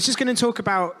 I was just going to talk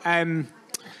about,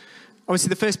 obviously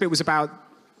the first bit was about,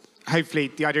 hopefully,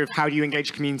 the idea of how you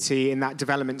engage community in that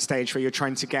development stage where you're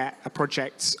trying to get a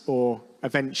project or a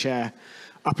venture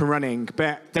up and running.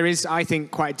 But there is, I think,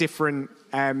 quite a different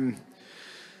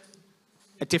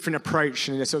approach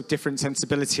and a sort of different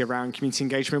sensibility around community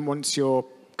engagement once you're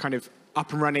kind of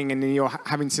up and running and then you're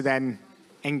having to then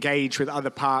engage with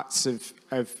other parts of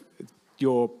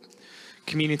your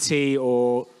community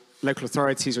or local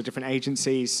authorities or different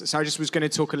agencies. So I just was going to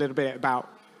talk a little bit about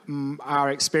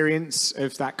our experience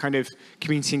of that kind of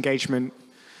community engagement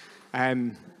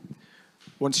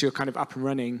once you're kind of up and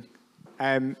running.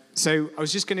 So I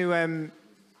was just going to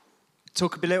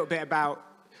talk a little bit about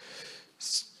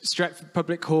Stretford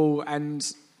Public Hall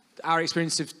and our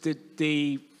experience of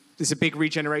there's a big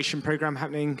regeneration programme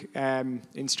happening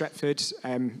in Stretford.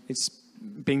 It's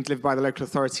being delivered by the local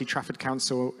authority, Trafford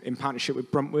Council, in partnership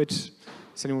with Bruntwood.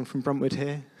 Is anyone from Bruntwood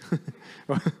here?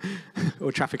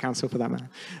 or Trafford Council, for that matter.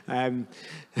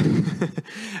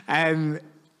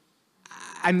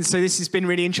 And so this has been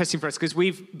really interesting for us because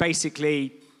we're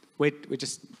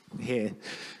just here.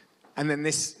 And then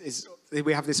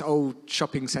we have this old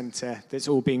shopping centre that's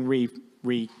all being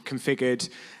reconfigured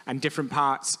and different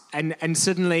parts. And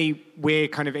suddenly we're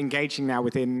kind of engaging now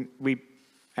within,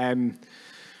 a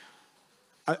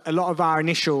lot of our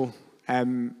initial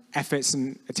efforts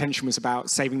and attention was about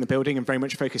saving the building and very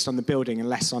much focused on the building and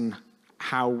less on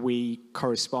how we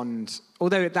correspond.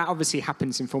 Although that obviously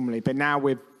happens informally, but now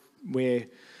we're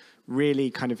really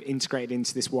kind of integrated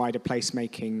into this wider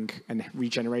placemaking and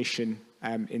regeneration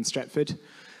in Stretford.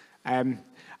 And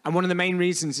one of the main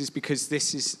reasons is because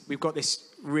we've got this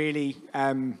really,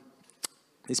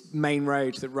 this main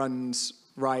road that runs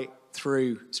right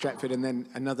through Stretford and then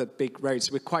another big road.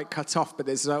 So we're quite cut off, but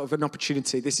there's sort of an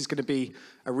opportunity. This is going to be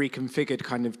a reconfigured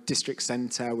kind of district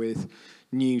centre with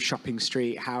new shopping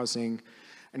street, housing.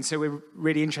 And so we're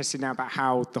really interested now about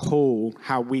how the hall,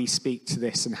 how we speak to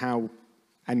this and how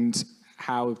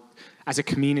as a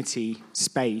community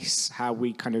space, how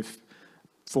we kind of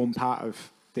form part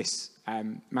of this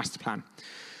master plan.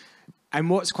 And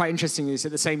what's quite interesting is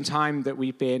at the same time that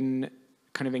we've been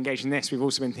kind of engaged in this, we've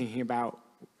also been thinking about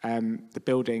the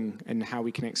building and how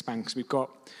we can expand, because we've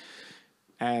got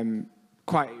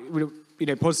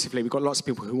positively, we've got lots of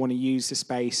people who want to use the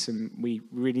space, and we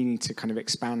really need to kind of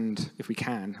expand if we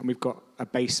can. And we've got a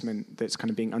basement that's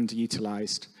kind of being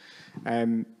underutilized.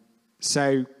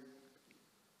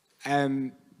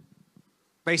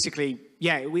 Basically,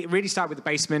 we really start with the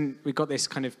basement. We've got this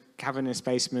kind of cavernous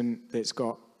basement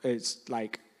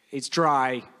it's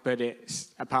dry, but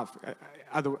it's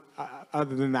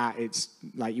other than that, it's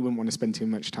like you wouldn't want to spend too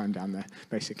much time down there,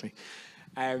 basically.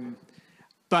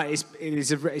 But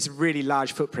it's a really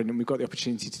large footprint, and we've got the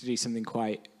opportunity to do something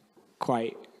quite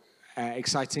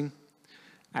exciting.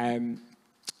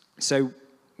 So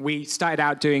we started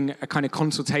out doing a kind of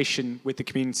consultation with the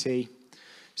community.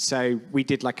 So we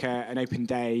did like an open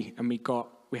day, and we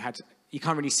had, you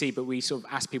can't really see, but we sort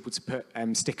of asked people to put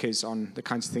stickers on the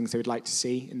kinds of things they would like to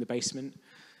see in the basement.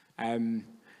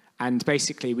 And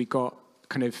basically we got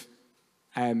kind of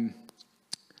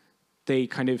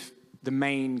the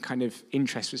main kind of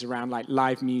interest was around like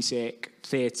live music,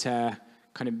 theatre,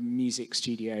 kind of music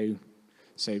studio,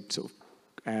 so sort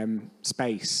of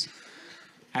space.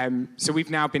 So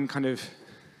we've now been kind of,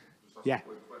 yeah.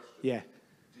 Did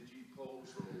you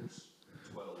pose those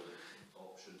 12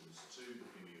 options to the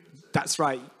community? That's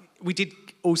right. We did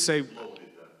also.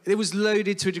 It was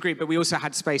loaded to a degree, but we also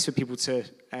had space for people to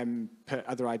put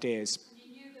other ideas. And you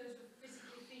knew those were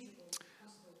physically feasible,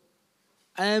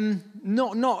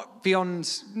 possible? Not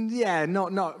beyond. Yeah,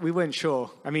 not. We weren't sure.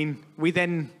 I mean, we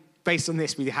then, based on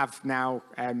this, we have now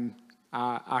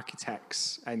our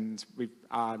architects, and we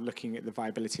are looking at the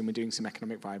viability, and we're doing some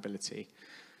economic viability.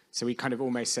 So we kind of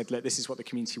almost said, look, this is what the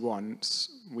community wants.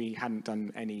 We hadn't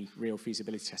done any real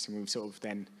feasibility testing. We've sort of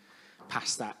then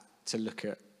passed that to look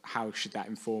at how should that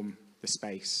inform the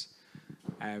space.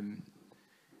 And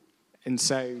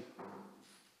so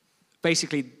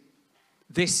basically,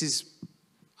 this is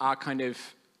our kind of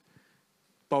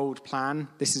bold plan.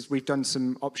 We've done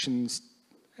some options.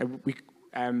 And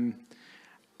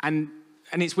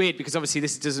it's weird because obviously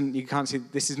you can't see,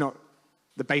 this is not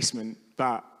the basement,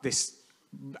 but this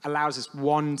allows us,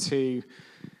 one, to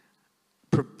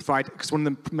provide, because one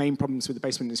of the main problems with the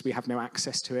basement is we have no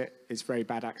access to it. It's very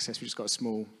bad access. We've just got a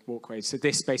small walkway. So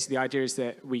this, basically, the idea is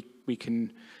that we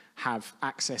can have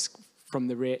access from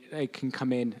the rear. They can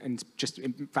come in and just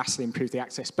vastly improve the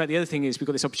access. But the other thing is we've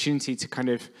got this opportunity to kind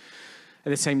of, at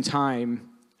the same time,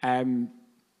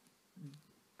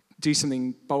 do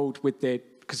something bold with the,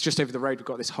 because just over the road we've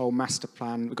got this whole master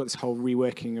plan, we've got this whole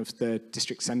reworking of the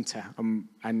district centre,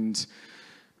 and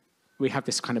we have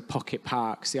this kind of pocket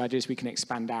parks. The idea is we can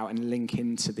expand out and link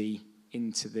into the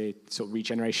sort of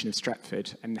regeneration of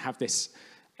Stretford and have this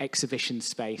exhibition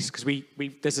space, because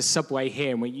there's a subway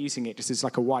here and we're using it just as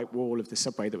like a white wall of the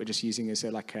subway that we're just using as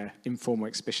like a informal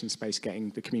exhibition space, getting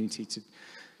the community to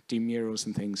do murals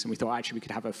and things. And we thought actually we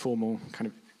could have a formal kind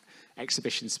of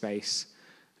exhibition space.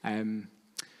 And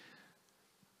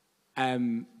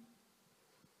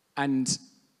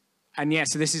yeah,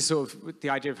 so this is sort of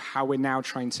the idea of how we're now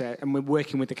trying to, and we're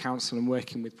working with the council and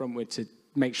working with Bruntwood to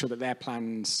make sure that their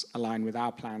plans align with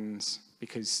our plans,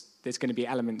 because there's going to be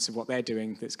elements of what they're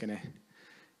doing that's going to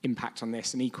impact on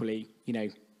this. And equally, you know,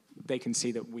 they can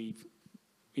see that we've,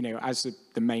 you know, as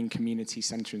the main community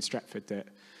centre in Stretford, that,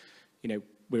 you know,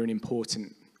 we're an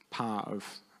important part of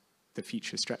the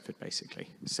future of Stretford, basically.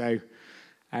 So,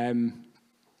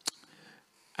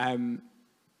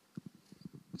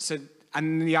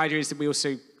 and the idea is that we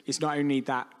also, it's not only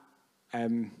that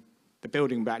the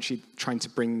building, but actually trying to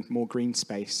bring more green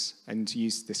space and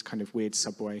use this kind of weird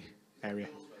subway area.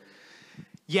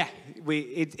 Yeah,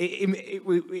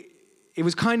 it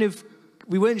was kind of,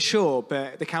 we weren't sure,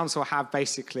 but the council have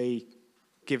basically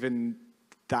given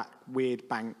that weird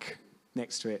bank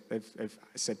next to it. They've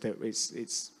said that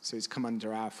it's come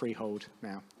under our freehold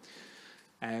now.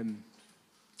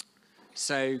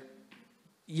 So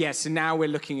yeah, so now we're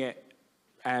looking at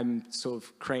sort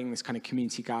of creating this kind of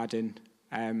community garden.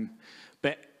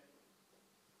 But,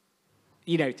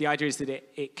 you know, the idea is that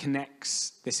it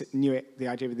connects the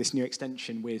idea of this new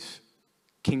extension with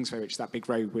Kingsway, which is that big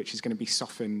road, which is going to be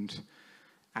softened,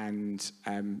 and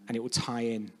it will tie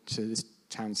in to this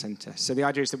town centre. So the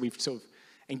idea is that we've sort of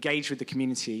engaged with the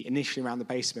community initially around the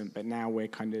basement, but now we're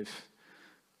kind of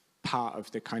part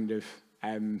of the kind of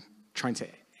trying to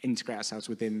integrate ourselves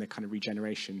within the kind of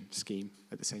regeneration scheme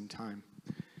at the same time.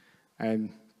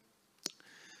 And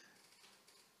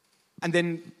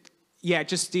then, yeah,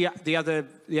 just the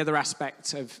other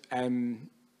aspect of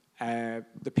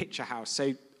the picture house.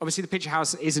 So obviously the picture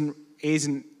house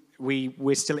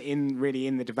we're still really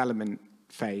in the development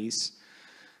phase.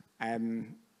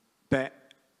 But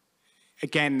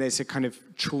again, there's a kind of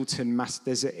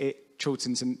Chorlton's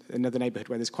another neighbourhood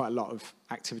where there's quite a lot of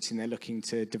activity, and they're looking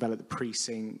to develop the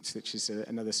precinct, which is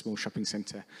another small shopping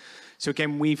centre. So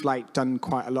again, we've done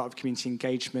quite a lot of community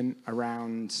engagement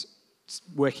around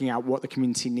working out what the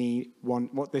community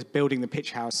what the building the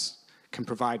pitch house can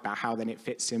provide, about how then it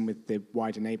fits in with the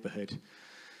wider neighbourhood.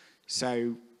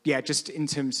 So yeah, just in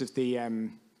terms of the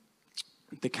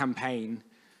campaign,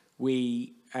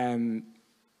 we did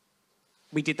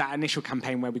that initial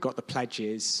campaign where we got the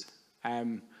pledges.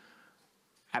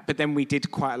 But then we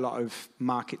did quite a lot of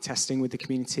market testing with the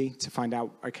community to find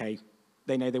out, okay,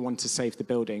 they know they want to save the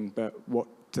building, but what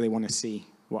do they want to see?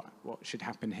 What should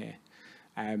happen here?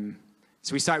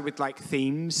 So we started with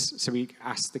themes. So we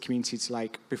asked the community to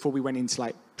before we went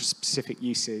into specific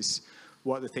uses,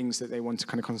 what are the things that they want to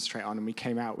kind of concentrate on? And we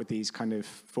came out with these kind of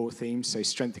 4 themes. So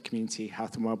strength of community,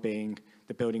 health and well-being,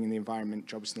 the building and the environment,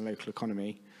 jobs and the local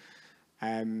economy.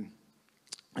 And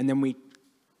then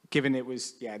given it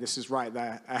was, this was right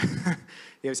there.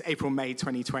 It was April, May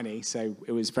 2020, so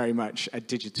it was very much a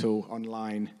digital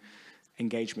online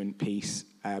engagement piece.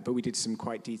 But we did some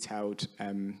quite detailed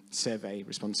survey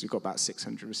responses. We got about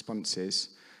 600 responses.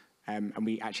 And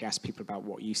we actually asked people about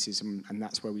what uses, and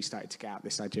that's where we started to get out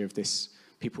this idea of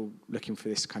people looking for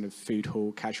this kind of food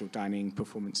hall, casual dining,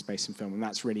 performance space and film. And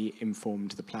that's really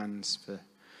informed the plans for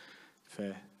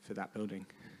that building.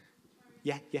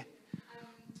 Yeah. You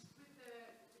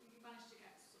managed to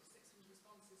get sort of 600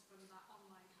 responses from that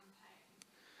online campaign.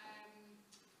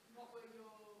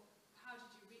 How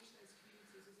did you reach those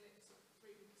communities? Was it sort of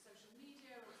through social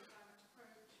media, or was it direct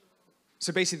approach? So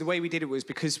basically the way we did it was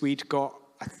because we'd got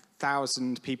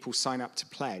 1,000 people sign up to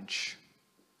pledge,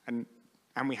 and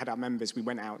we had our members, we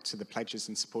went out to the pledgers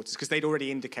and supporters, because they'd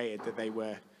already indicated that they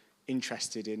were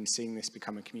interested in seeing this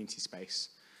become a community space.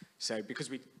 So because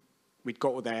we'd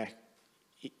got all their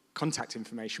contact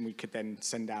information, we could then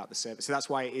send out the service. So that's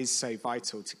why it is so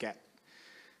vital to get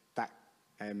that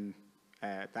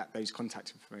those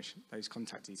contact information, those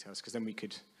contact details, because then we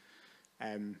could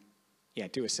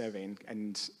do a survey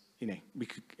and we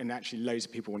could, and actually loads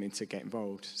of people wanted to get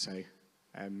involved. So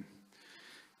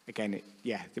again,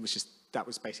 that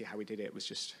was basically how we did it. It was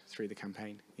just through the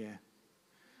campaign. Yeah.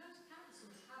 Most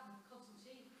councils have a public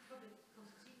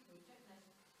consultation group, don't they?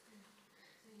 So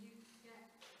you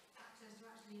get access to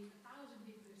actually 1,000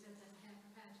 people who said they're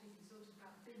prepared to be consulted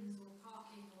about bins or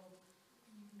parking, or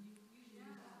you can usually do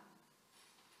that.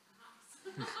 Perhaps.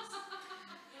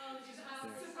 Well, it's just about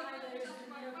the silos and the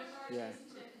local authorities, Yeah.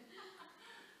 isn't it?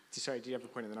 Sorry, do you have a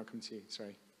point and then I'll come to you?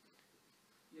 Sorry.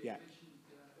 Yeah. You mentioned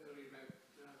earlier about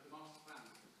the master plan.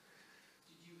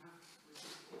 Did you have to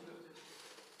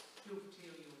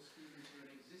dovetail your scheme into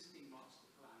an existing master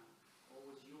plan, or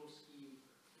was your scheme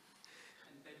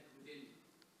embedded within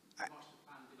the master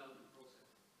plan development process?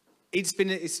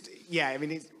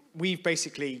 We've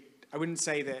basically, I wouldn't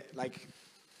say that like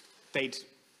they've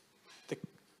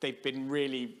been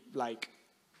really like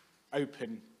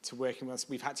open to working with us.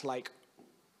 We've had to like,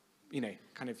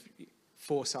 kind of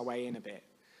force our way in a bit.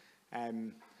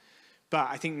 But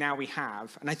I think now we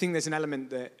have, and I think there's an element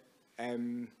that,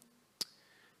 again,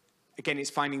 it's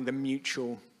finding the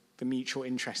mutual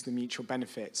interest, the mutual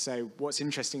benefit. So what's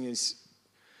interesting is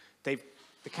the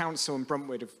council in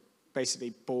Bruntwood have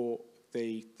basically bought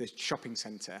the shopping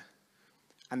centre,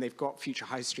 and they've got Future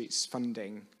High Streets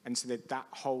funding, and so that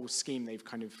whole scheme there's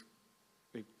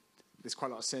quite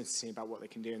a lot of certainty about what they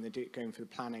can do, and they're going for the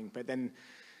planning. But then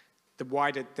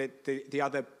the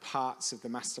other parts of the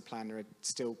master plan are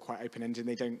still quite open-ended.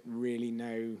 They don't really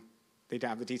know, they don't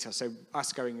have the details. So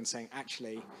us going and saying,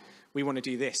 actually, we want to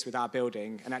do this with our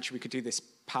building, and actually we could do this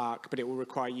park, but it will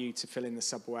require you to fill in the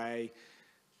subway.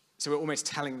 So we're almost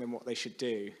telling them what they should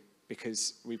do,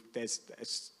 because there's a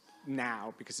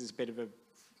bit of a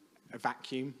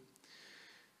vacuum.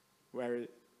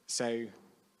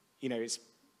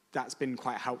 That's been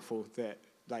quite helpful that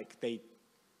like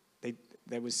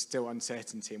there was still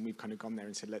uncertainty, and we've kind of gone there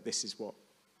and said, look, this is what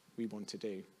we want to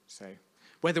do. So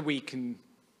whether we can,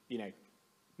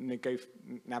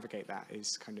 navigate that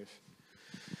is kind of,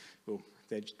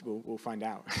 we'll find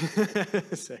out.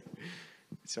 So,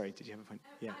 sorry, did you have a point?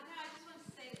 Yeah. I just wanted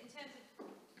to say that in terms of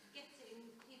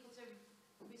getting people to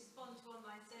respond to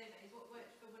online surveys, what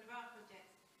worked for one of our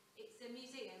projects, it's a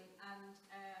museum, and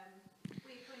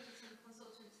we appointed some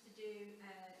consultants to do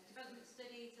a development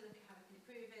study to look at how we can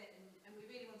improve it, and we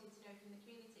really wanted to know from the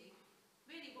community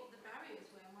really what the barriers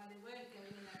were and why they weren't going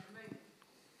in there at the moment.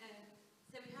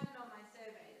 So we had an online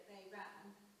survey that they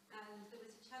ran, and there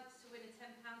was a chance to win a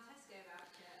 £10 Tesco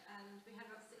voucher, and we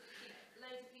had about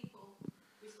loads of people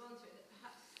respond to it that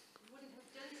perhaps wouldn't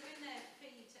have done so in their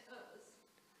fee to us.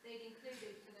 They'd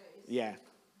included for those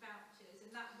vouchers,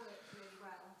 and that worked really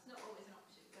well. It's not always an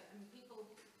option, but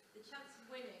the chance of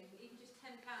winning, even just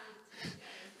 £10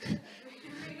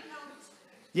 really helped.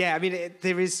 Yeah, I mean,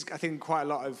 there is, I think, quite a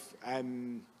lot of,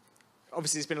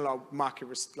 obviously there's been a lot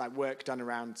of work done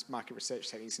around market research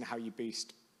techniques and how you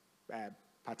boost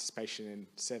participation in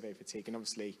survey fatigue, and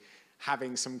obviously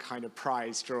having some kind of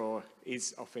prize draw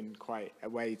is often quite a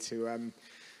way to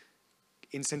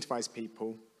incentivize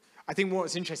people. I think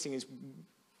what's interesting is,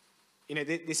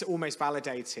 this almost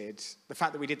validated the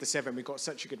fact that we did the survey and we got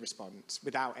such a good response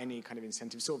without any kind of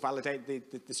incentive, sort of validated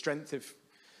the strength of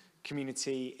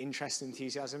community interest and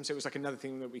enthusiasm. So it was like another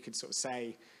thing that we could sort of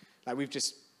say, like we've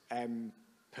just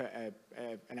put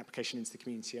an application into the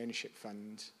Community Ownership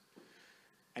Fund.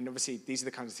 And obviously, these are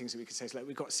the kinds of things that we could say. So like,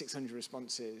 we've got 600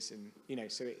 responses, and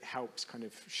so it helps kind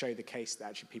of show the case that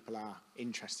actually people are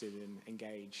interested and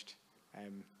engaged.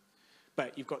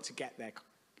 But you've got to get their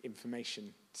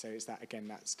information. So it's that, again,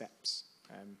 that steps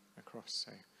across.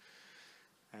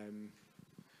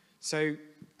 So,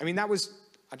 I mean, that was,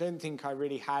 I don't think I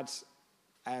really had,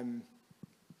 in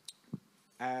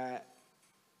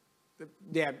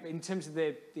terms of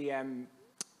the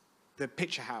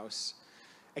picture house,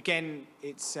 again,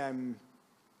 it's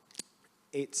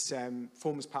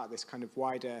forms part of this kind of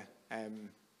wider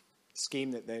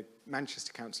scheme that the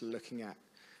Manchester Council are looking at.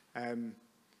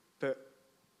 But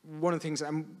one of the things,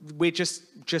 we're just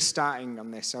starting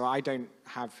on this, so I don't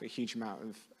have a huge amount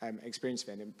of experience of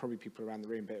it, and probably people around the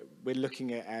room, but we're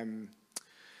looking at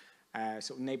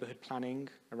sort of neighbourhood planning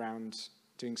around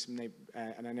doing some,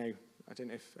 and I don't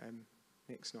know if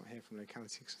Nick's not here from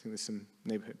locality, because I think there's some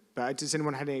neighbourhood. But does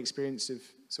anyone have any experience of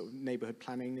sort of neighbourhood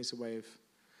planning as a way of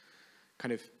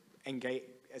kind of engage,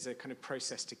 as a kind of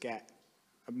process to get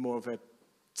more of a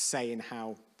say in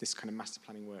how this kind of master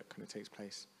planning work kind of takes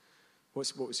place? What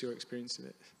was your experience of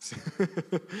it? As a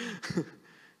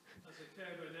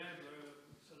care enabler,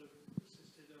 I sort of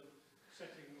assisted on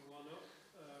setting one up,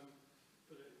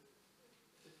 but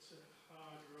it's a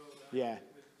hard road out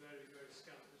with very, very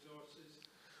scant resources.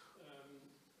 A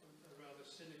rather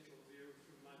cynical view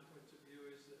from my point of view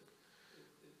is that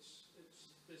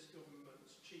this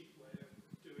government's cheap way of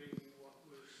doing what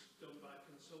was done by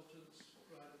consultants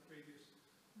by the previous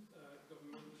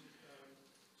government.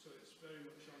 So it's very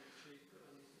much on the cheap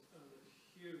and a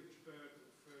huge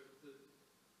burden for the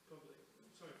public,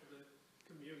 sorry, for the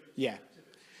community Yeah. activists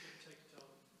that take it on.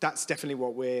 That's definitely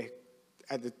what we're,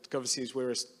 obviously as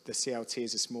we're, the CLT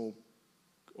is a small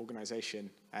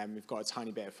organisation, we've got a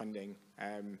tiny bit of funding.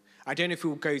 I don't know if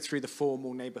we'll go through the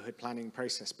formal neighbourhood planning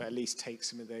process, but at least take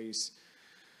some of those,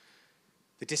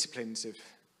 the disciplines of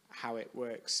how it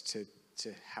works to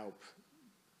help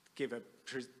give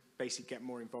basically get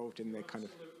more involved in the kind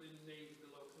of... Absolutely need the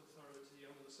local authority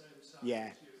on the same side Yeah.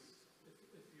 as you.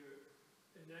 If you're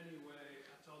in any way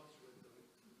at odds with them,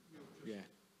 you'll just Yeah.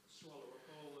 swallow up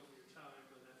all of your time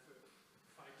and effort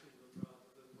fighting them rather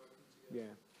than working together.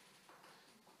 Yeah.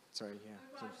 Sorry, yeah.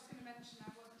 Well, I was just going to mention,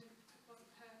 I wasn't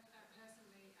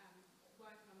personally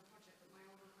working on the project, but my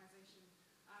old organisation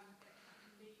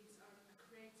leads a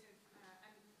creative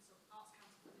and sort of arts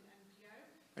council within NPO.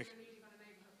 Okay. We're leading on a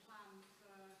neighbourhood plan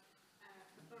for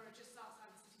the borough just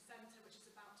outside the city centre, which is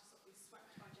about to sort of be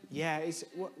swept by gentrification. Yeah, is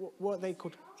what are they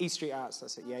called? East Street Arts,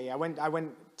 that's it. Yeah, yeah. I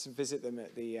went to visit them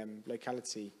at the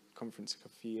locality conference a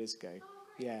few years ago. Oh,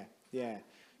 great. Yeah.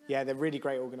 They're a really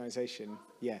great organisation.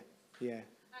 Yeah. So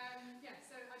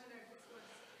I don't know if it's worth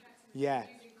connecting Yeah.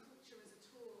 using culture as a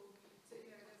tool to, there's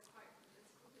a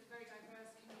very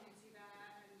diverse community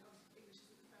there, and obviously English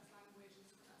isn't the first language and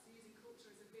stuff like that. So using culture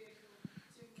as a vehicle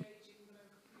to engaging the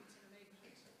local community and the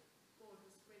neighbourhood board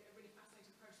was a really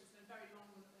fascinating process and a very long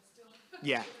one that they're still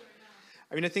Yeah. doing now.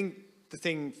 I mean, I think the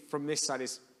thing from this side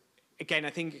is, again,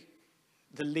 I think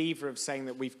the lever of saying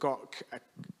that we've got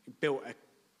built a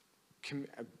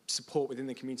support within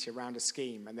the community around a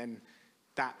scheme, and then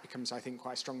that becomes, I think,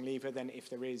 quite a strong lever. Then if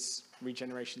there is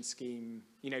regeneration scheme,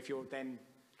 if you're then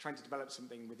trying to develop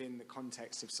something within the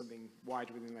context of something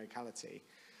wider within the locality,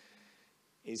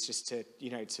 is just to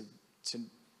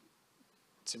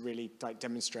really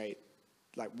demonstrate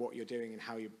what you're doing and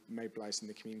how you're mobilising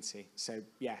the community. So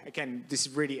yeah, again, this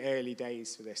is really early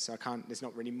days for this, so there's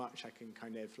not really much I can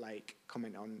kind of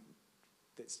comment on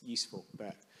that's useful,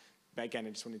 but again, I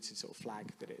just wanted to sort of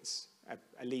flag that it's a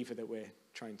lever that we're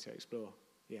trying to explore.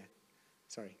 Yeah,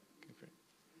 sorry, go for it.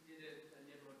 We did a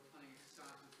neighbourhood planning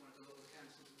exercise with one of the local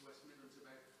councils in the West Midlands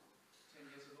about 10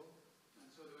 years ago, and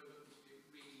so they were looking to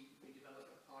redevelop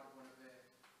a part of one of their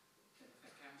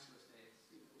council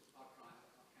estates. It was part private,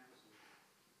 part council,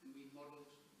 and we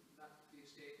modelled the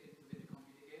estate within a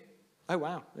computer game. Oh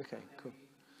wow, okay, cool. We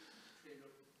trained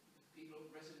up people,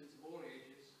 residents of all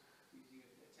ages, using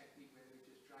a technique where they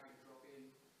would just drag and drop in.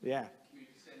 Yeah.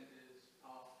 Community centres,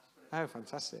 parks, whatever. Oh,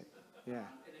 fantastic. Yeah. And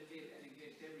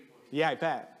engaged everybody. Yeah, I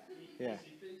bet. Yeah.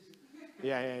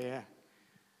 Yeah.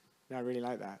 No, I really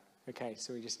like that. Okay,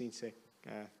 so we just need to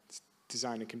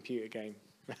design a computer game.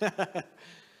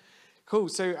 Cool.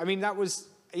 So, I mean, that was,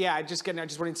 I just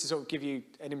wanted to sort of give you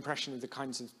an impression of the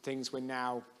kinds of things we're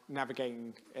now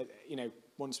navigating.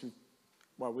 Once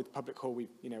with Public Hall, we've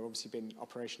obviously been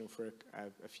operational for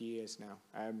a few years now.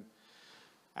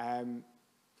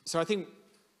 So I think,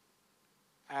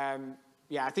 I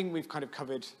think we've kind of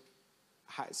covered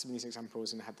some of these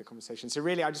examples and had the conversation. So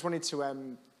really, I just wanted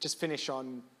to just finish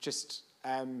on just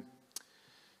a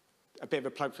bit of a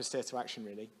plug for Stir to Action,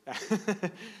 really.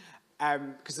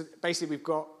 Because basically we've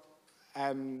got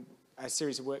a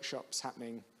series of workshops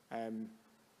happening over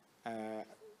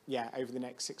the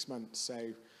next 6 months.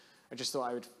 So I just thought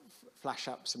I would flash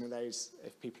up some of those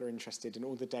if people are interested, and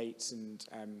all the dates and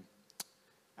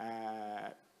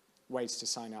ways to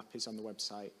sign up is on the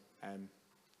website.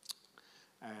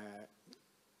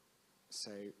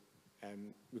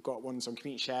 We've got ones on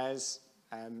community shares,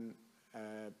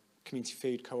 community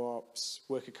food co-ops,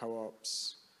 worker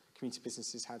co-ops, community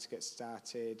businesses, how to get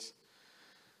started.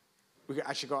 We've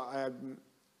actually got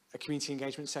a community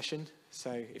engagement session.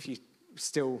 So if you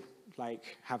still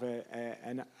have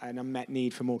an unmet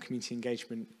need for more community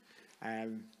engagement,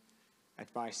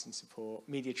 advice and support,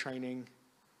 media training,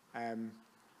 and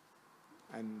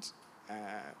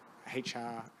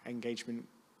HR engagement,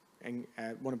 and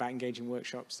one about engaging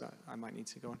workshops that I might need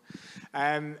to go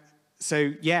on.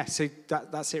 So that's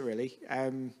it really.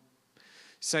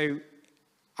 So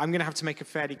I'm going to have to make a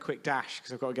fairly quick dash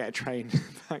because I've got to get a train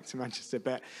back to Manchester,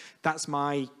 but that's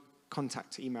my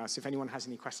contact email. So if anyone has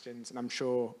any questions, and I'm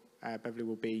sure Beverly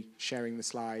will be sharing the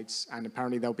slides, and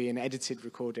apparently there'll be an edited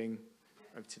recording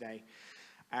of today.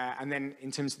 And then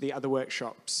in terms of the other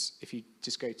workshops, if you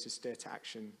just go to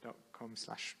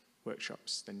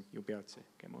stirtoaction.com/workshops, then you'll be able to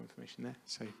get more information there.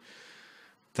 So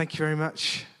thank you very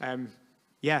much.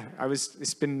 yeah,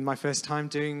 it's been my first time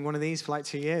doing one of these for like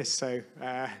 2 years, so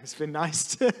it's been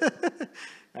nice to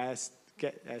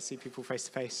see people face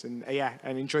to face, and yeah,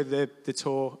 and enjoy the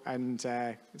tour, and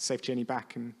safe journey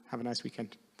back, and have a nice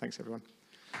weekend. Thanks, everyone.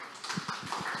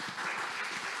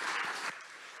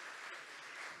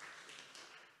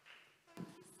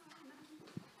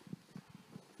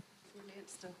 Brilliant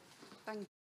stuff.